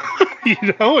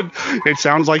 And it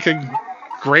sounds like a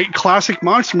great classic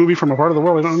monster movie from a part of the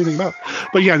world I don't know anything about.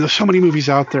 But yeah, there's so many movies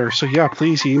out there. So yeah,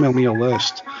 please email me a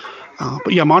list.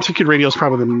 But yeah, Monster Kid Radio is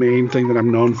probably the main thing that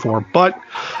I'm known for. But,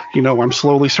 I'm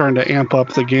slowly starting to amp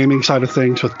up the gaming side of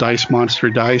things with Dice Monster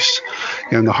Dice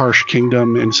and the Harsh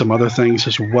Kingdom and some other things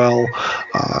as well.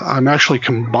 I'm actually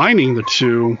combining the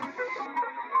two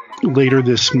later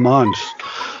this month.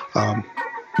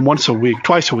 Twice a week,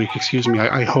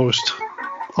 I host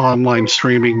online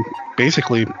streaming,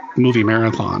 basically movie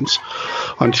marathons.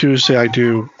 On Tuesday, I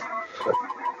do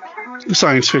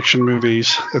science fiction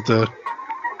movies at the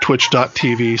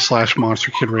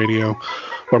twitch.tv/Monster Kid Radio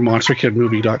or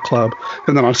monsterkidmovie.club.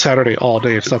 And then on Saturday all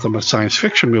day, it's nothing but science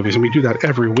fiction movies. And we do that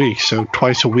every week. So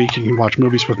twice a week, you can watch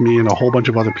movies with me and a whole bunch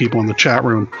of other people in the chat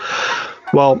room.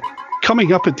 Well,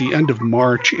 coming up at the end of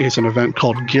March is an event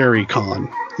called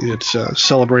GaryCon. It's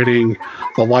celebrating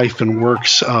the life and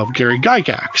works of Gary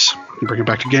Gygax. You bring it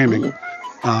back to gaming.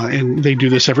 And they do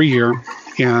this every year.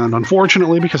 And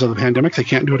unfortunately, because of the pandemic, they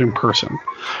can't do it in person.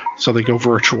 So they go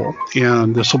virtual.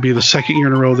 And this will be the second year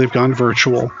in a row they've gone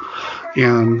virtual.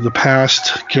 And the past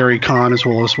GaryCon, as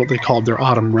well as what they called their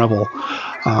Autumn Revel,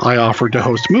 I offered to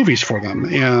host movies for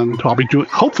them. And I'll be doing,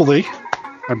 hopefully,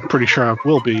 I'm pretty sure I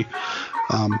will be,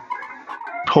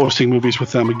 hosting movies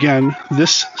with them again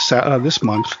this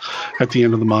month. At the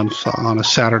end of the month on a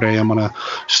Saturday, I'm going to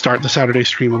start the Saturday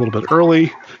stream a little bit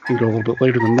early and go a little bit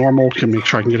later than normal to make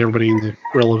sure I can get everybody in the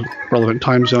relevant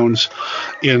time zones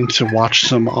in to watch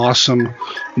some awesome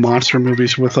monster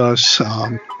movies with us.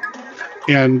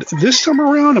 And this time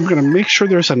around, I'm going to make sure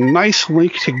there's a nice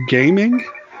link to gaming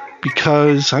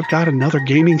because I've got another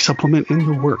gaming supplement in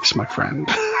the works, my friend.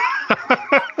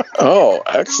 Oh,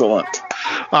 excellent.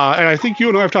 And I think you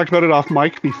and I have talked about it off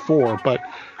mic before, but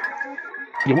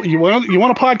you want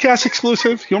a podcast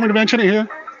exclusive? You want me to mention it here?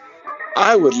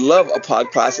 I would love a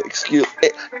podcast exclusive.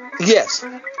 Yes,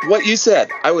 what you said,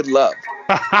 I would love.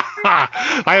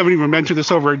 I haven't even mentioned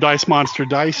this over at Dice Monster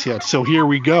Dice yet, so here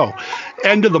we go.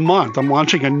 End of the month, I'm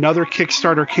launching another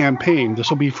Kickstarter campaign. This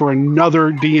will be for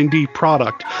another D&D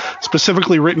product,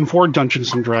 specifically written for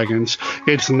Dungeons & Dragons.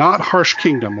 It's not Harsh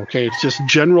Kingdom, okay? It's just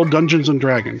general Dungeons &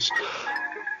 Dragons.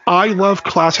 I love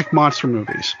classic monster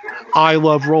movies. I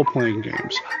love role-playing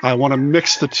games. I want to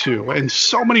mix the two. And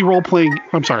so many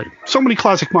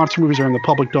classic monster movies are in the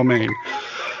public domain.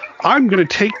 I'm going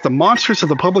to take the monsters of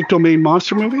the public domain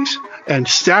monster movies and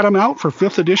stat them out for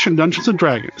 5th edition Dungeons &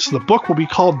 Dragons. The book will be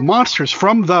called Monsters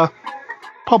from the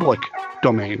Public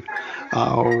Domain.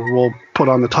 We'll put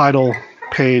on the title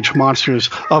page Monsters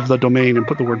of the Domain and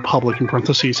put the word public in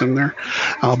parentheses in there.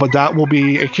 But that will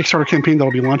be a Kickstarter campaign that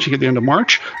will be launching at the end of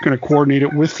March. I'm going to coordinate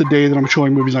it with the day that I'm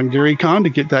showing movies on GaryCon to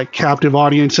get that captive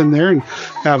audience in there and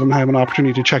have them have an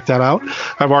opportunity to check that out.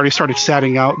 I've already started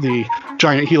statting out the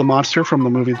giant Gila monster from the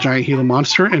movie The Giant Gila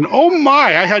Monster. And oh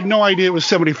my, I had no idea it was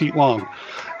 70 feet long.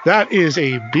 That is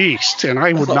a beast, and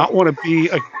I would not want to be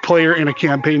a player in a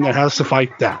campaign that has to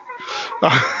fight that.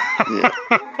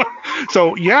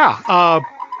 So,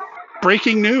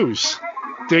 breaking news.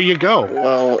 There you go.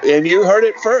 Well, and you heard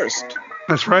it first.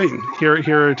 That's right. Here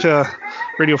at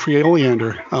Radio Free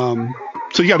Oleander.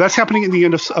 That's happening at the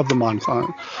end of the month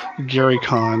on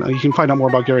GaryCon. You can find out more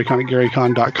about GaryCon at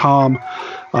GaryCon.com.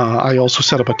 I also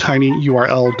set up a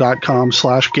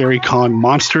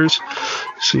tinyurl.com/GaryConMonsters,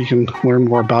 so you can learn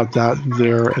more about that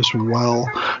there as well.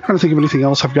 I'm trying to think of anything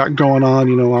else I've got going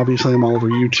on. Obviously I'm all over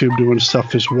YouTube doing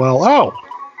stuff as well. Oh,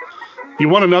 you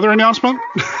want another announcement?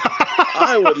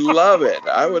 I would love it.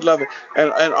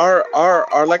 And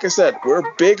our like I said, we're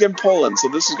big in Poland, so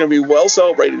this is going to be well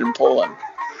celebrated in Poland.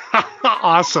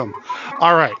 Awesome.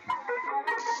 All right.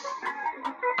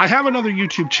 I have another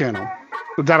YouTube channel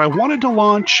that I wanted to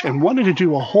launch and wanted to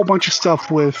do a whole bunch of stuff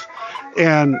with,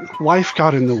 and life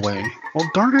got in the way.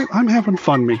 Well, darn it, I'm having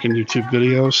fun making YouTube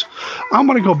videos. I'm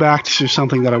going to go back to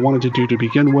something that I wanted to do to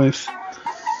begin with.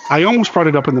 I almost brought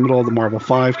it up in the middle of the Marvel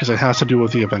 5 because it has to do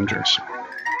with the Avengers.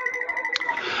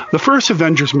 The first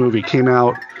Avengers movie came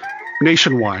out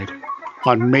nationwide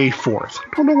on May 4th.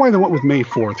 I don't know why they went with May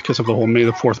 4th because of the whole May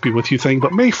the 4th be with you thing,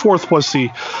 but May 4th was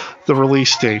the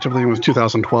release date. I think it was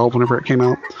 2012 whenever it came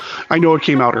out. I know it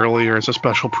came out earlier as a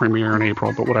special premiere in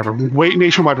April, but whatever.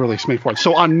 Nationwide release, May 4th.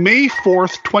 So on May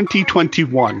 4th,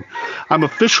 2021, I'm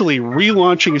officially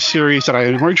relaunching a series that I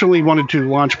originally wanted to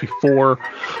launch before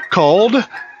called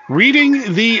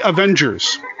Reading the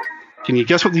Avengers. Can you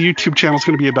guess what the YouTube channel is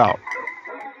going to be about?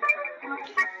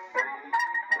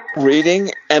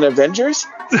 Reading an Avengers?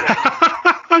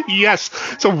 Yes.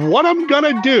 So what I'm going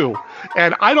to do,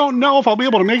 and I don't know if I'll be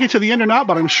able to make it to the end or not,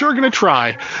 but I'm sure going to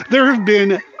try. There have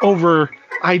been over,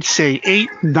 I'd say,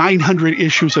 900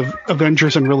 issues of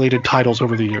Avengers and related titles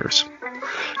over the years.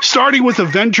 Starting with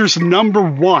Avengers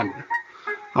 #1.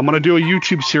 I'm going to do a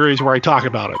YouTube series where I talk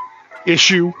about it.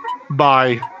 Issue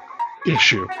by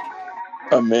issue.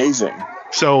 Amazing.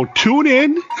 So tune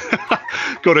in.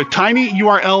 Go to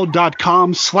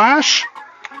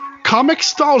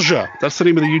tinyurl.com/comicstalgia. That's the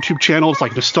name of the YouTube channel. It's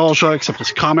like nostalgia, except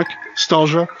it's comic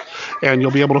stalgia. And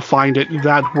you'll be able to find it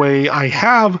that way. I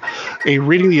have a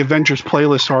Reading the Avengers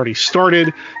playlist already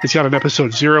started. It's got an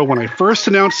episode 0 when I first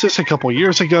announced this a couple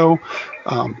years ago.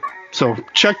 So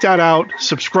check that out.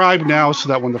 Subscribe now so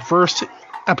that when the first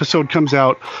episode comes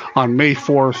out on May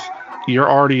 4th, you're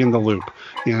already in the loop.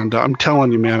 And I'm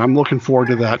telling you, man, I'm looking forward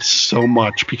to that so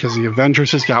much because the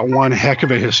Avengers has got one heck of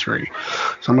a history.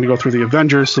 So I'm going to go through the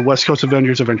Avengers, the West Coast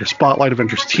Avengers, Avengers Spotlight,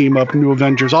 Avengers Team Up, New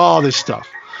Avengers, all this stuff.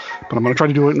 But I'm going to try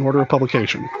to do it in order of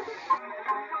publication.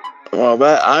 Well,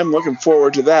 I'm looking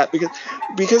forward to that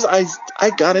because I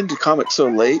got into comics so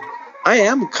late. I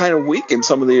am kind of weak in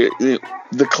some of the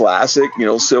classic,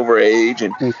 Silver Age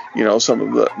and some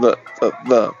of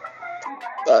the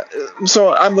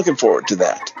so I'm looking forward to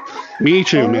that. Me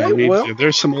too, man. Me too.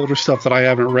 There's some older stuff that I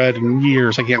haven't read in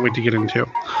years. I can't wait to get into.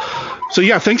 So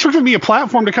yeah, thanks for giving me a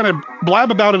platform to kind of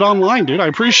blab about it online, dude. I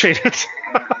appreciate it.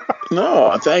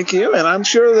 No, thank you, and I'm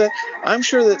sure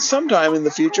that sometime in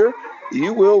the future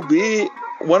you will be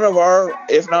one of our,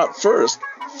 if not fourth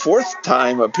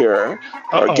time appearer,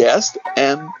 our guest,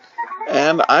 and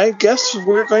I guess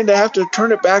we're going to have to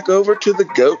turn it back over to the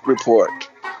GOAT Report.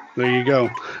 There you go.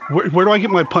 Where do I get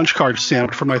my punch card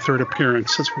stamped for my third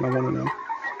appearance? That's what I want to know.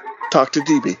 Talk to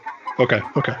DB. Okay.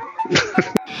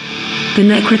 The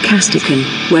Necrocasticon,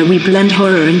 where we blend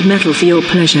horror and metal for your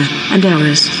pleasure and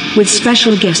ours, with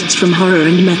special guests from horror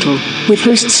and metal, with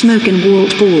host Smoke and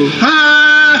Walt Ball.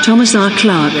 Thomas R.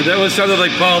 Clark. That was sounded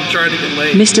like Paul trying to get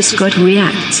laid. Mr. Scott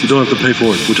reacts. You don't have to pay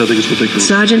for it, which I think is what they call it.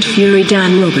 Sergeant Fury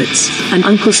Dan Roberts and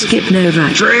Uncle Skip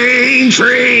Novak.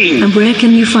 Train! And where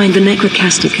can you find the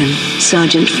Necrocastican,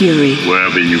 Sergeant Fury?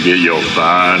 Wherever you get your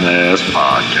fine-ass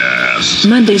podcasts.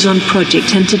 Mondays on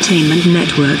Project Entertainment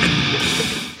Network.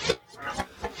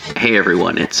 Hey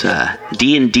everyone, it's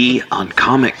D&D on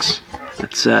comics.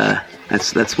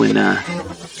 That's when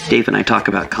Dave and I talk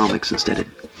about comics instead of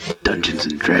Dungeons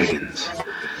and Dragons.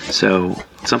 So,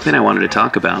 something I wanted to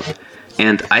talk about,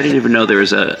 and I didn't even know there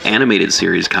was an animated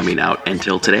series coming out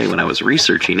until today when I was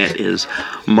researching it, is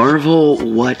Marvel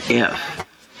What If.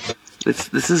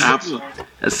 This is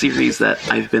a series that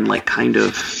I've been like kind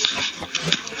of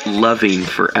loving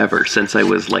forever since I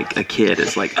was like a kid.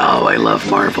 It's like, oh, I love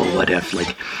Marvel What If,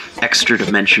 like extra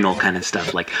dimensional kind of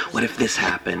stuff, like what if this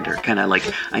happened, or kind of like,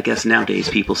 I guess nowadays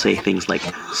people say things like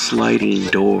sliding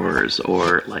doors,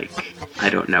 or like, I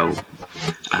don't know,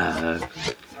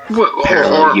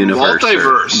 parallel universe,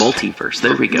 multiverse.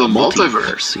 There we go, the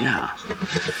multiverse. Yeah,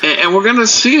 and we're gonna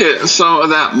see it so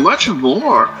that much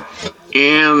more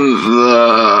in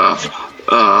the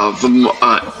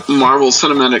Marvel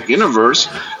Cinematic Universe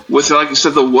with, like you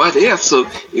said, the What If. So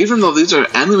even though these are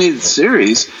animated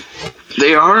series,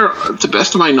 they are, to the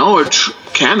best of my knowledge,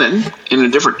 canon in a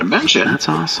different dimension. That's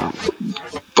awesome.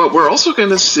 But we're also going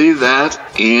to see that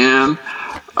in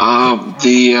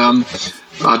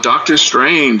Doctor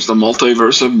Strange, the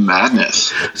Multiverse of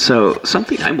Madness. So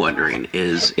something I'm wondering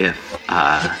is if,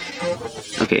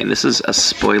 okay, and this is a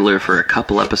spoiler for a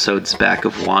couple episodes back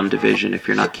of WandaVision. If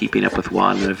you're not keeping up with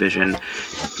WandaVision,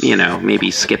 you know, maybe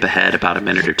skip ahead about a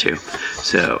minute or two.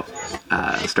 So,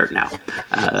 start now.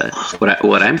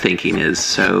 What I'm thinking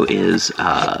is,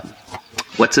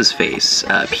 what's his face?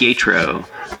 Pietro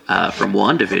from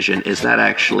WandaVision. Is that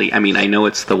actually? I mean, I know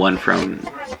it's the one from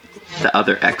the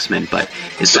other X-Men, but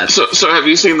is that... So have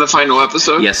you seen the final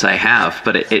episode? Yes, I have,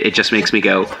 but it just makes me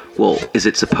go, well, is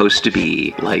it supposed to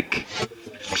be like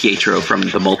Pietro from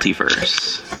the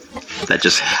multiverse? That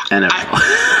just, I don't know.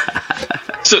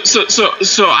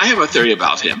 So I have a theory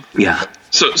about him. Yeah.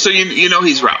 So you know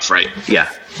he's Ralph, right?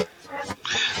 Yeah.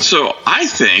 So I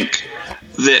think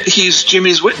that he's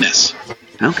Jimmy's witness.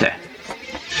 Okay.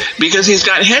 Because he's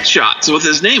got headshots with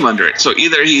his name under it. So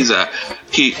either he's an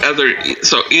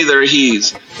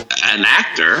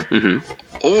actor,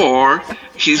 or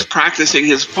he's practicing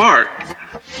his part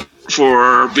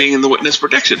for being in the witness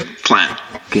protection plan.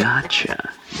 Gotcha.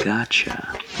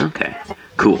 Okay.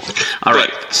 Cool. All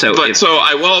right. So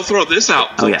I will throw this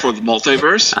out for the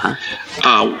multiverse.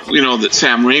 You know that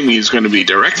Sam Raimi is going to be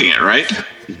directing it, right?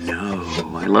 No,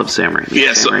 I love Sam Raimi.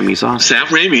 Yeah, Sam Raimi's awesome. Sam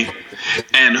Raimi.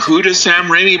 And who does Sam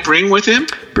Raimi bring with him?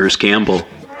 Bruce Campbell.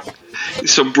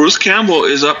 So Bruce Campbell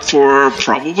is up for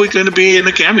probably going to be in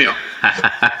a cameo.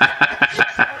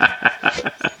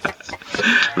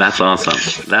 That's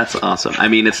awesome. I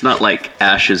mean, it's not like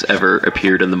Ash has ever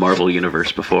appeared in the Marvel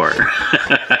Universe before.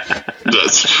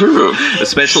 That's true.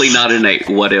 Especially not in a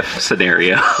what-if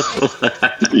scenario.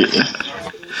 Yeah.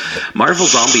 Marvel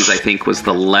Zombies, I think, was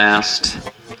the last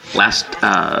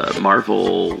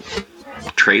Marvel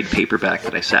trade paperback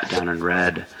that I sat down and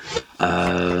read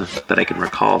that I can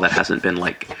recall that hasn't been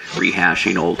like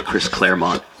rehashing old Chris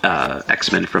Claremont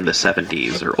X-Men from the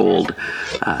 70s or old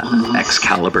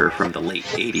Excalibur from the late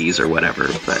 80s or whatever,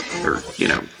 or you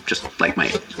know, just like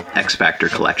my X Factor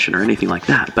collection or anything like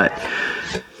that. But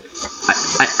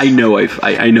I know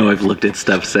I've looked at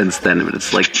stuff since then, but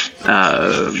it's like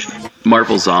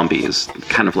Marvel Zombies,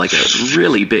 kind of like a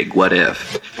really big what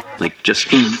if. Like just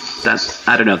that,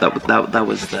 I don't know, that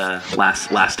was the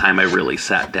last time I really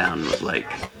sat down and was like,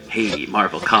 hey,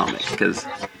 Marvel Comics, because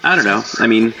I don't know. I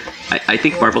mean, I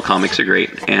think Marvel Comics are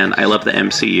great, and I love the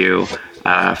MCU.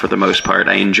 For the most part,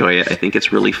 I enjoy it. I think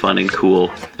it's really fun and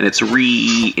cool, and it's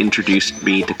reintroduced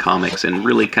me to comics and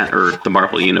really or the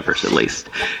Marvel Universe at least,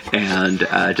 and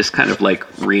just kind of like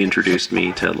reintroduced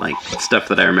me to like stuff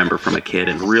that I remember from a kid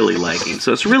and really liking.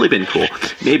 So it's really been cool.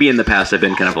 Maybe in the past I've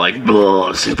been kind of like,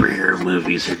 superhero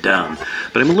movies are dumb,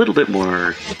 but I'm a little bit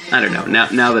more, I don't know,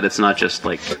 now that it's not just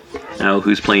like, oh,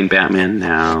 who's playing Batman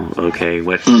now? Okay,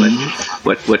 what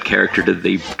character did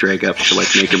they drag up to like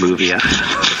make a movie out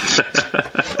of?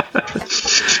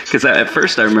 Because at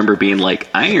first I remember being like,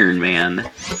 Iron Man?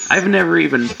 I've never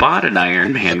even bought an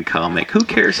Iron Man comic. Who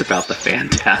cares about the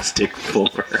Fantastic Four?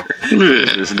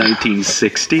 It was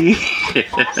 1960.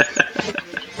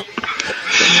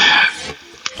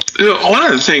 One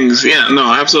of the things,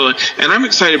 absolutely. And I'm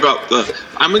excited about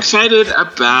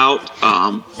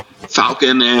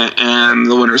Falcon and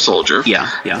the Winter Soldier. Yeah.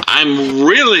 I'm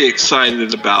really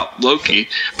excited about Loki,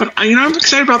 but I'm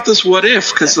excited about this What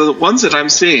If, because the ones that I'm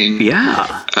seeing,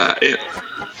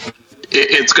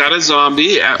 it's got a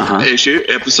zombie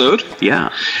episode.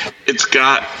 Yeah. It's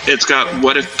got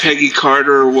what if Peggy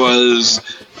Carter was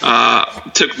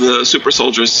took the super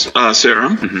soldier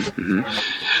serum.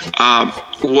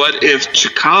 What if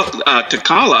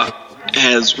T'Challa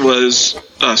was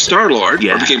Star-Lord,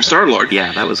 or became Star-Lord.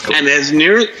 Yeah, that was cool. And as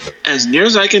near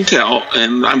as I can tell,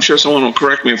 and I'm sure someone will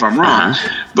correct me if I'm wrong,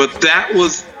 but that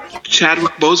was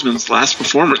Chadwick Boseman's last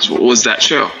performance, was that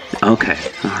show. Okay,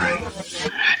 all right.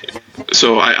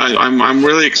 So I'm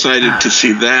really excited to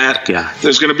see that. Yeah.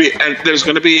 There's gonna be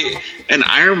an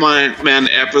Iron Man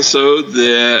episode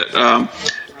that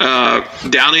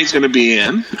Downey's gonna be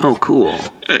in. Oh, cool.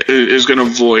 Is gonna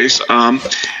voice.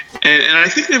 And I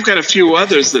think they've got a few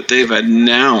others that they've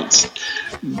announced,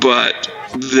 but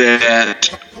that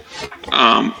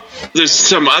there's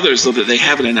some others though that they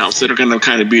haven't announced that are going to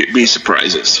kind of be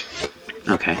surprises.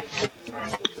 Okay.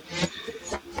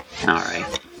 All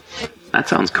right. That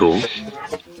sounds cool.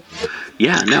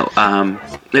 Yeah. No. Are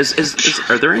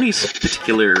there any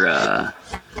particular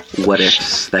what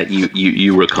ifs that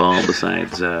you recall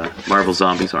besides Marvel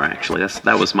Zombies? Or actually,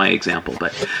 that was my example.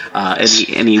 But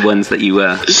any ones that you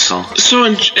recall? So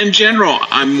in general,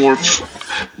 I'm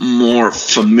more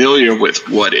familiar with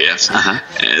what ifs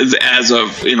as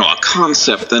of a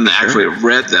concept than actually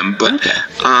read them. But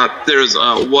there's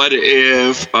what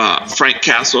if Frank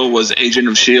Castle was Agent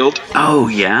of S.H.I.E.L.D. Oh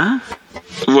yeah.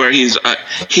 Where he's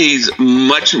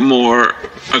much more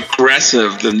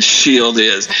aggressive than S.H.I.E.L.D.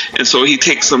 is, and so he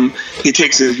takes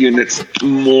his units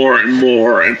more and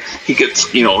more, and he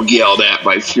gets yelled at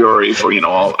by Fury for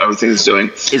everything he's doing.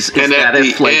 Is that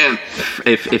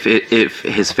if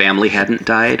his family hadn't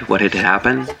died, what had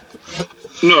happened?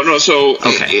 No. So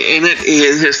in it,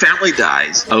 his family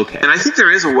dies. Okay. And I think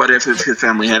there is a what if his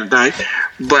family hadn't died,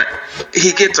 but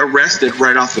he gets arrested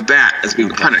right off the bat as being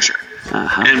the Punisher.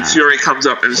 And Fury comes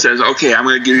up and says, "Okay, I'm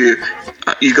going to give you.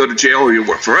 You go to jail or you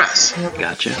work for us."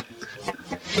 Gotcha.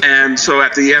 And so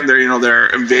at the end, they're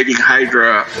invading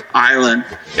Hydra Island,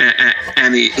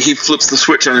 and he flips the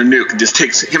switch on a nuke and just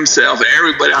takes himself and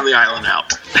everybody on the island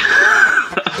out.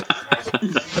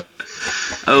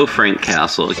 Oh, Frank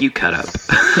Castle, you cut up.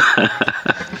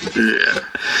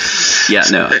 Yeah,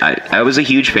 no, I was a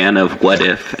huge fan of What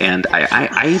If, and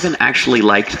I even actually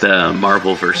liked the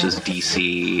Marvel versus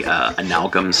DC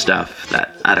amalgam stuff.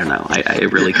 That I don't know, I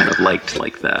really kind of liked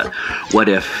the What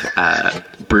If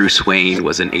Bruce Wayne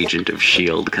was an agent of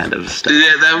S.H.I.E.L.D. kind of stuff.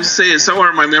 Yeah, that was saying somewhere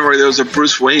in my memory there was a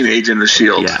Bruce Wayne agent of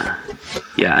S.H.I.E.L.D.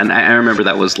 Yeah, and I remember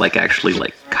that was actually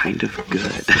kind of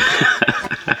good.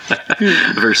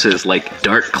 Versus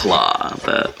Dark Claw,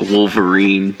 the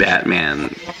Wolverine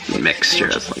Batman mixture.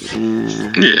 I was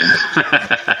yeah.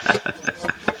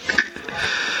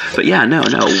 But yeah, no.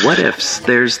 What ifs?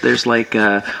 There's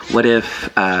what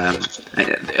if?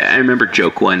 I remember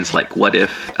joke ones like what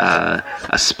if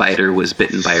a spider was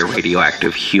bitten by a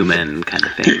radioactive human kind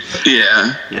of thing.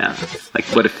 Yeah. Yeah. Like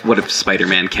what if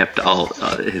Spider-Man kept all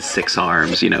his 6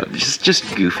 arms?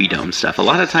 Just goofy dumb stuff. A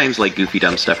lot of times goofy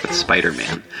dumb stuff with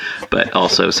Spider-Man, but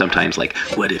also sometimes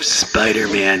what if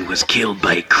Spider-Man was killed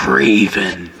by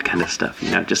Kraven kind of stuff.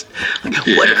 Just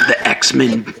what if the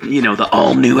X-Men, the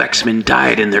all new X-Men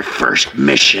died in their first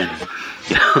mission.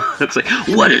 It's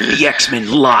what if the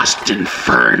X-Men lost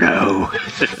Inferno?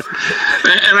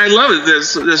 And I love it.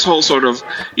 This whole sort of,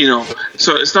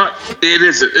 so it's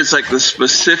like the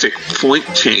specific point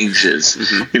changes,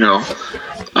 and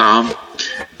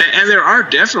there are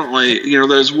definitely,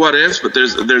 there's what ifs, but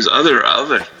there's other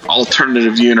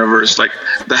alternative universe, like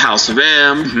the House of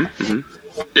M.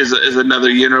 Is another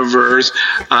universe.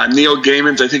 Neil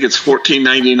Gaiman's, I think it's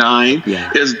 1499,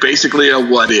 is basically a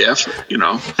what if,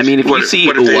 I mean, if you see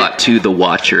Uatu the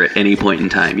Watcher at any point in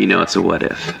time, it's a what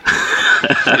if.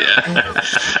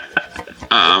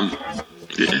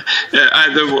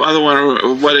 The other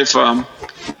one, what if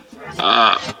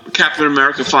Captain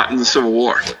America fought in the Civil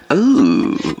War?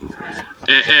 Ooh.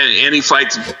 And he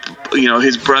fights,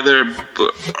 his brother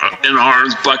in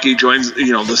arms. Bucky joins,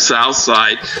 the South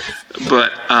Side,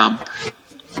 but I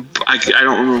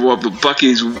don't remember what. But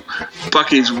Bucky's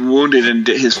wounded and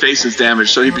his face is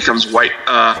damaged, so he becomes white,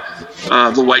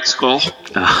 the White Skull.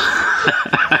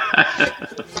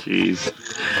 Jeez.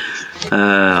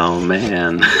 Oh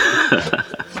man,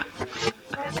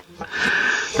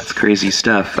 that's crazy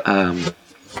stuff.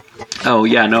 Oh,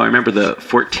 yeah, no, I remember the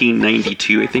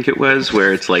 1492, I think it was,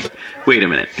 where it's wait a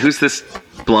minute, who's this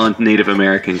blonde Native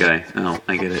American guy? Oh,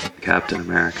 I get it, Captain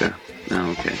America. Oh,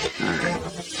 okay, all right.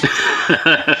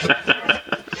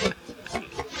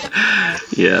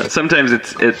 Yeah, sometimes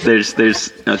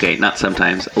there's okay, not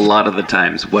sometimes, a lot of the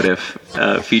times, what if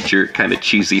feature kind of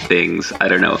cheesy things. I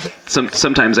don't know.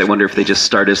 Sometimes I wonder if they just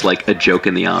start as like a joke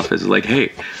in the office, like,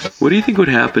 hey, what do you think would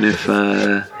happen if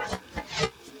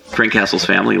Frank Castle's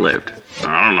family lived?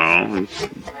 I don't know.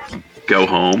 Go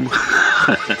home.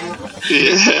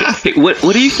 Yeah. Hey, what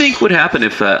do you think would happen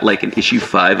if, like in issue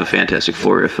 5 of Fantastic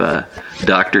Four, if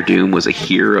Doctor Doom was a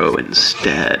hero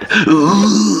instead?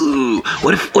 Ooh,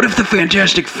 what if the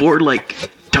Fantastic Four like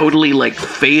totally like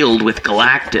failed with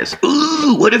Galactus?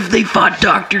 Ooh, what if they fought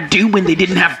Doctor Doom when they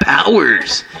didn't have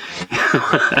powers?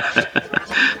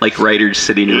 Like writers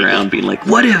sitting around being like,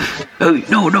 what if? Oh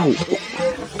no.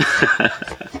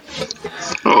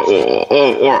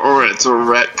 Or it's a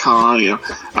retcon, you know.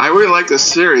 I really like the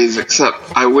series, except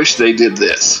I wish they did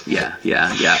this. Yeah.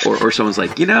 Or someone's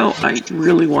like, you know, I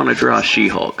really want to draw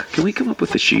She-Hulk. Can we come up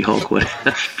with the She-Hulk? What?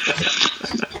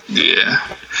 Yeah.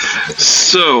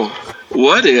 So,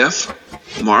 what if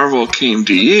Marvel came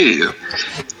to you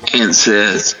and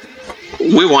says,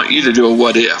 we want you to do a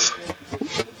what if?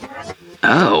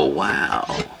 Oh, wow.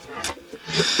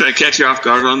 Did I catch you off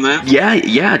guard on that?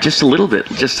 Yeah, just a little bit.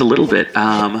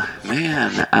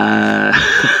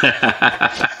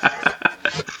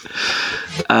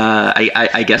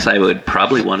 I guess I would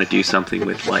probably want to do something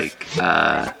with like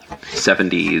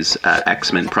 70s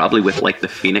X-Men, probably with like the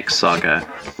Phoenix Saga.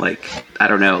 Like, I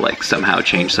don't know, like somehow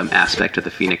change some aspect of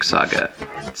the Phoenix Saga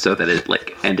so that it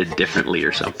like ended differently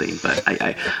or something. But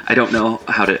I don't know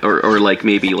how to, or like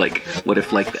maybe like what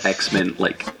if like the X-Men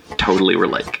like totally were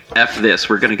like, F this,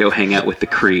 we're gonna go hang out with the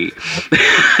Kree.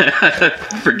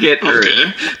 Forget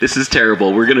Earth. This is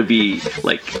terrible. We're gonna be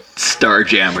like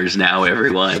Starjammers now,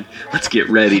 everyone. Let's get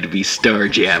ready to be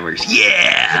Starjammers.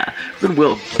 Yeah! We're gonna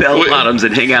wear bell bottoms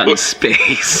and hang out in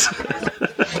space.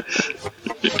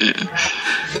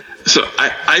 So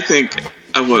I think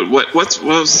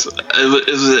is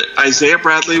it Isaiah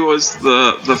Bradley was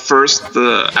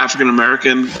the African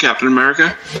American Captain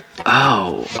America?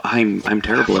 Oh, I'm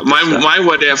terrible at my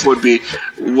what if would be,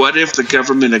 what if the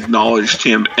government acknowledged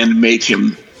him and made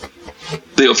him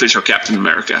the official Captain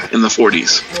America in the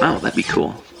 40s? Oh, that'd be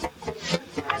cool.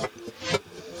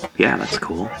 Yeah, that's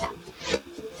cool.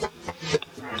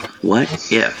 What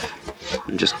if?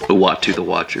 And just Uatu the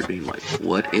Watcher being like,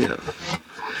 what if?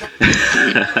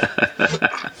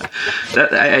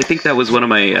 I think that was one of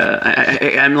my.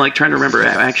 I'm like trying to remember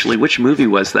actually which movie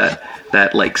was that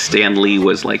like Stan Lee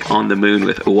was like on the moon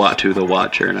with Uatu the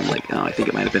Watcher, and I'm like, oh, I think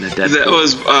it might have been a Deadpool. That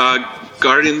was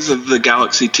Guardians of the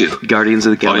Galaxy 2. Guardians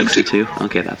of the Galaxy 2.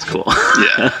 Okay, that's cool.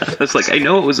 Yeah, it's like I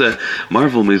know it was a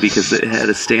Marvel movie because it had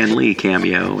a Stan Lee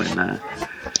cameo, and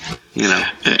you know,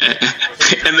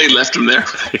 and they left him there.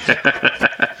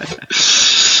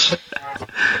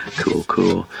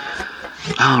 Cool.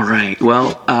 All right.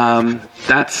 Well, I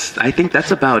think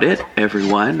that's about it,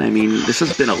 everyone. I mean, this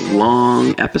has been a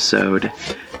long episode,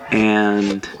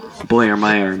 and boy, are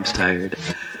my arms tired.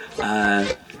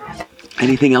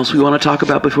 Anything else we want to talk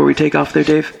about before we take off there,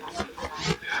 Dave?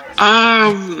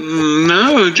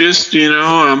 No, just,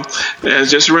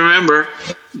 just remember,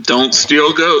 don't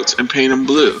steal goats and paint them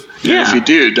blue. Yeah. And if you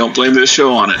do, don't blame this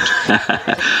show on it.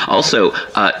 Also,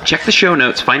 check the show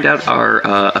notes. Find out our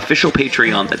official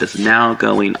Patreon that is now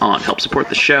going on. Help support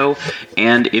the show.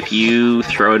 And if you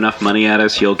throw enough money at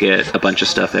us, you'll get a bunch of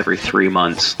stuff every 3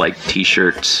 months, like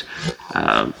T-shirts,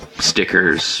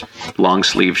 stickers, long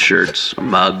sleeve shirts, a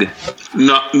mug.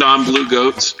 Non-blue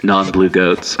goats. Non-blue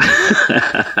goats.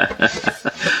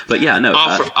 But yeah, no.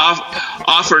 Offer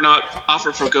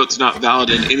for goats not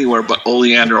valid in anywhere but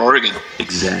Oleander, Oregon.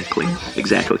 Exactly.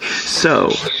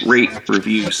 So, rate,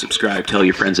 review, subscribe, tell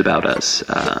your friends about us.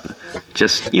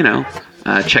 Just,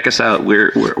 check us out.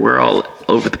 We're all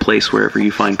over the place wherever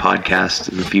you find podcasts,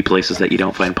 and a few places that you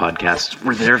don't find podcasts.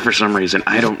 We're there for some reason.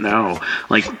 I don't know.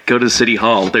 Like, go to the City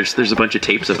Hall. There's a bunch of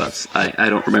tapes of us. I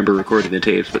don't remember recording the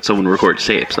tapes, but someone records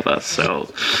tapes of us, so...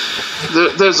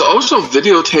 There's also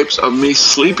videotapes of me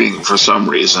sleeping for some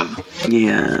reason.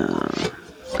 Yeah.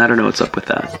 I don't know what's up with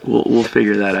that. We'll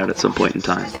figure that out at some point in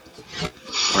time.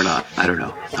 Or not. I don't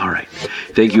know. All right.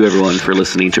 Thank you, everyone, for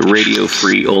listening to Radio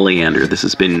Free Oleander. This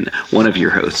has been one of your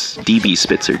hosts, DB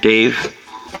Spitzer Dave.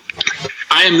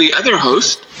 I am the other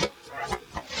host.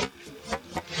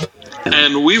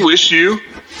 And we wish you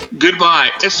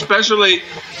goodbye. Especially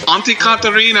Auntie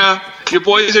Katarina. Your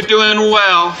boys are doing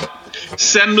well.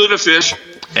 Send Ludafish.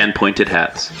 And pointed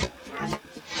hats.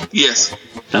 Yes.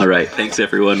 All right. Thanks,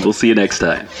 everyone. We'll see you next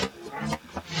time.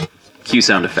 Cue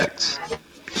sound effects.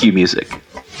 Cue music.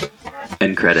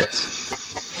 End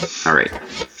credits. All right.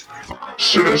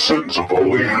 Citizens of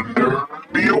Oleander,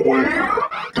 be aware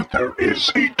that there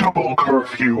is a double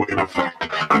curfew in effect,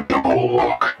 a double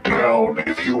lockdown,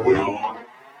 if you will.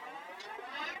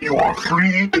 You are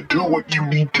free to do what you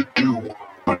need to do,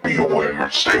 but be aware,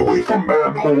 stay away from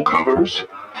manhole covers,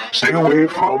 stay away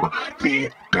from the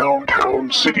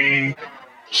downtown city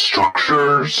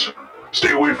structures,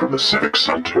 stay away from the civic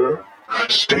center,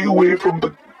 stay away from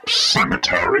the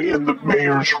cemetery and the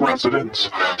mayor's residence,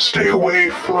 stay away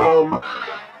from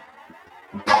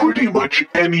pretty much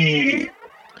any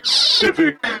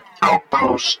civic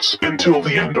outposts until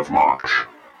the end of March.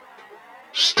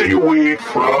 Stay away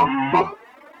from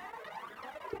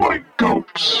my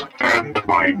goats and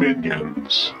my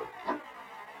minions.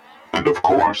 And of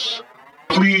course,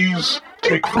 please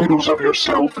take photos of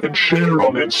yourself and share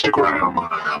on Instagram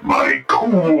my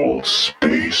cool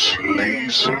space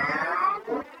laser.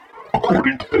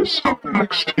 According to this, up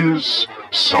next is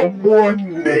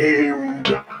someone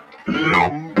named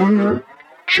Lumberjack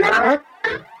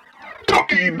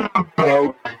talking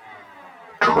about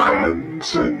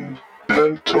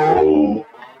transcendental...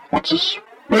 What's this?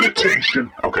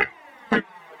 Meditation. Okay.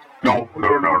 No.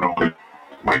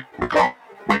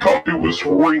 My copy was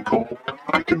wrinkled.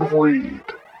 I can read.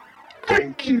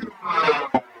 Thank you.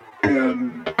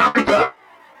 And after that,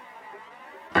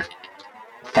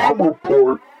 farm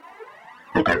report.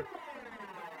 Okay.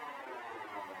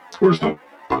 Where's the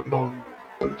button on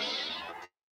this?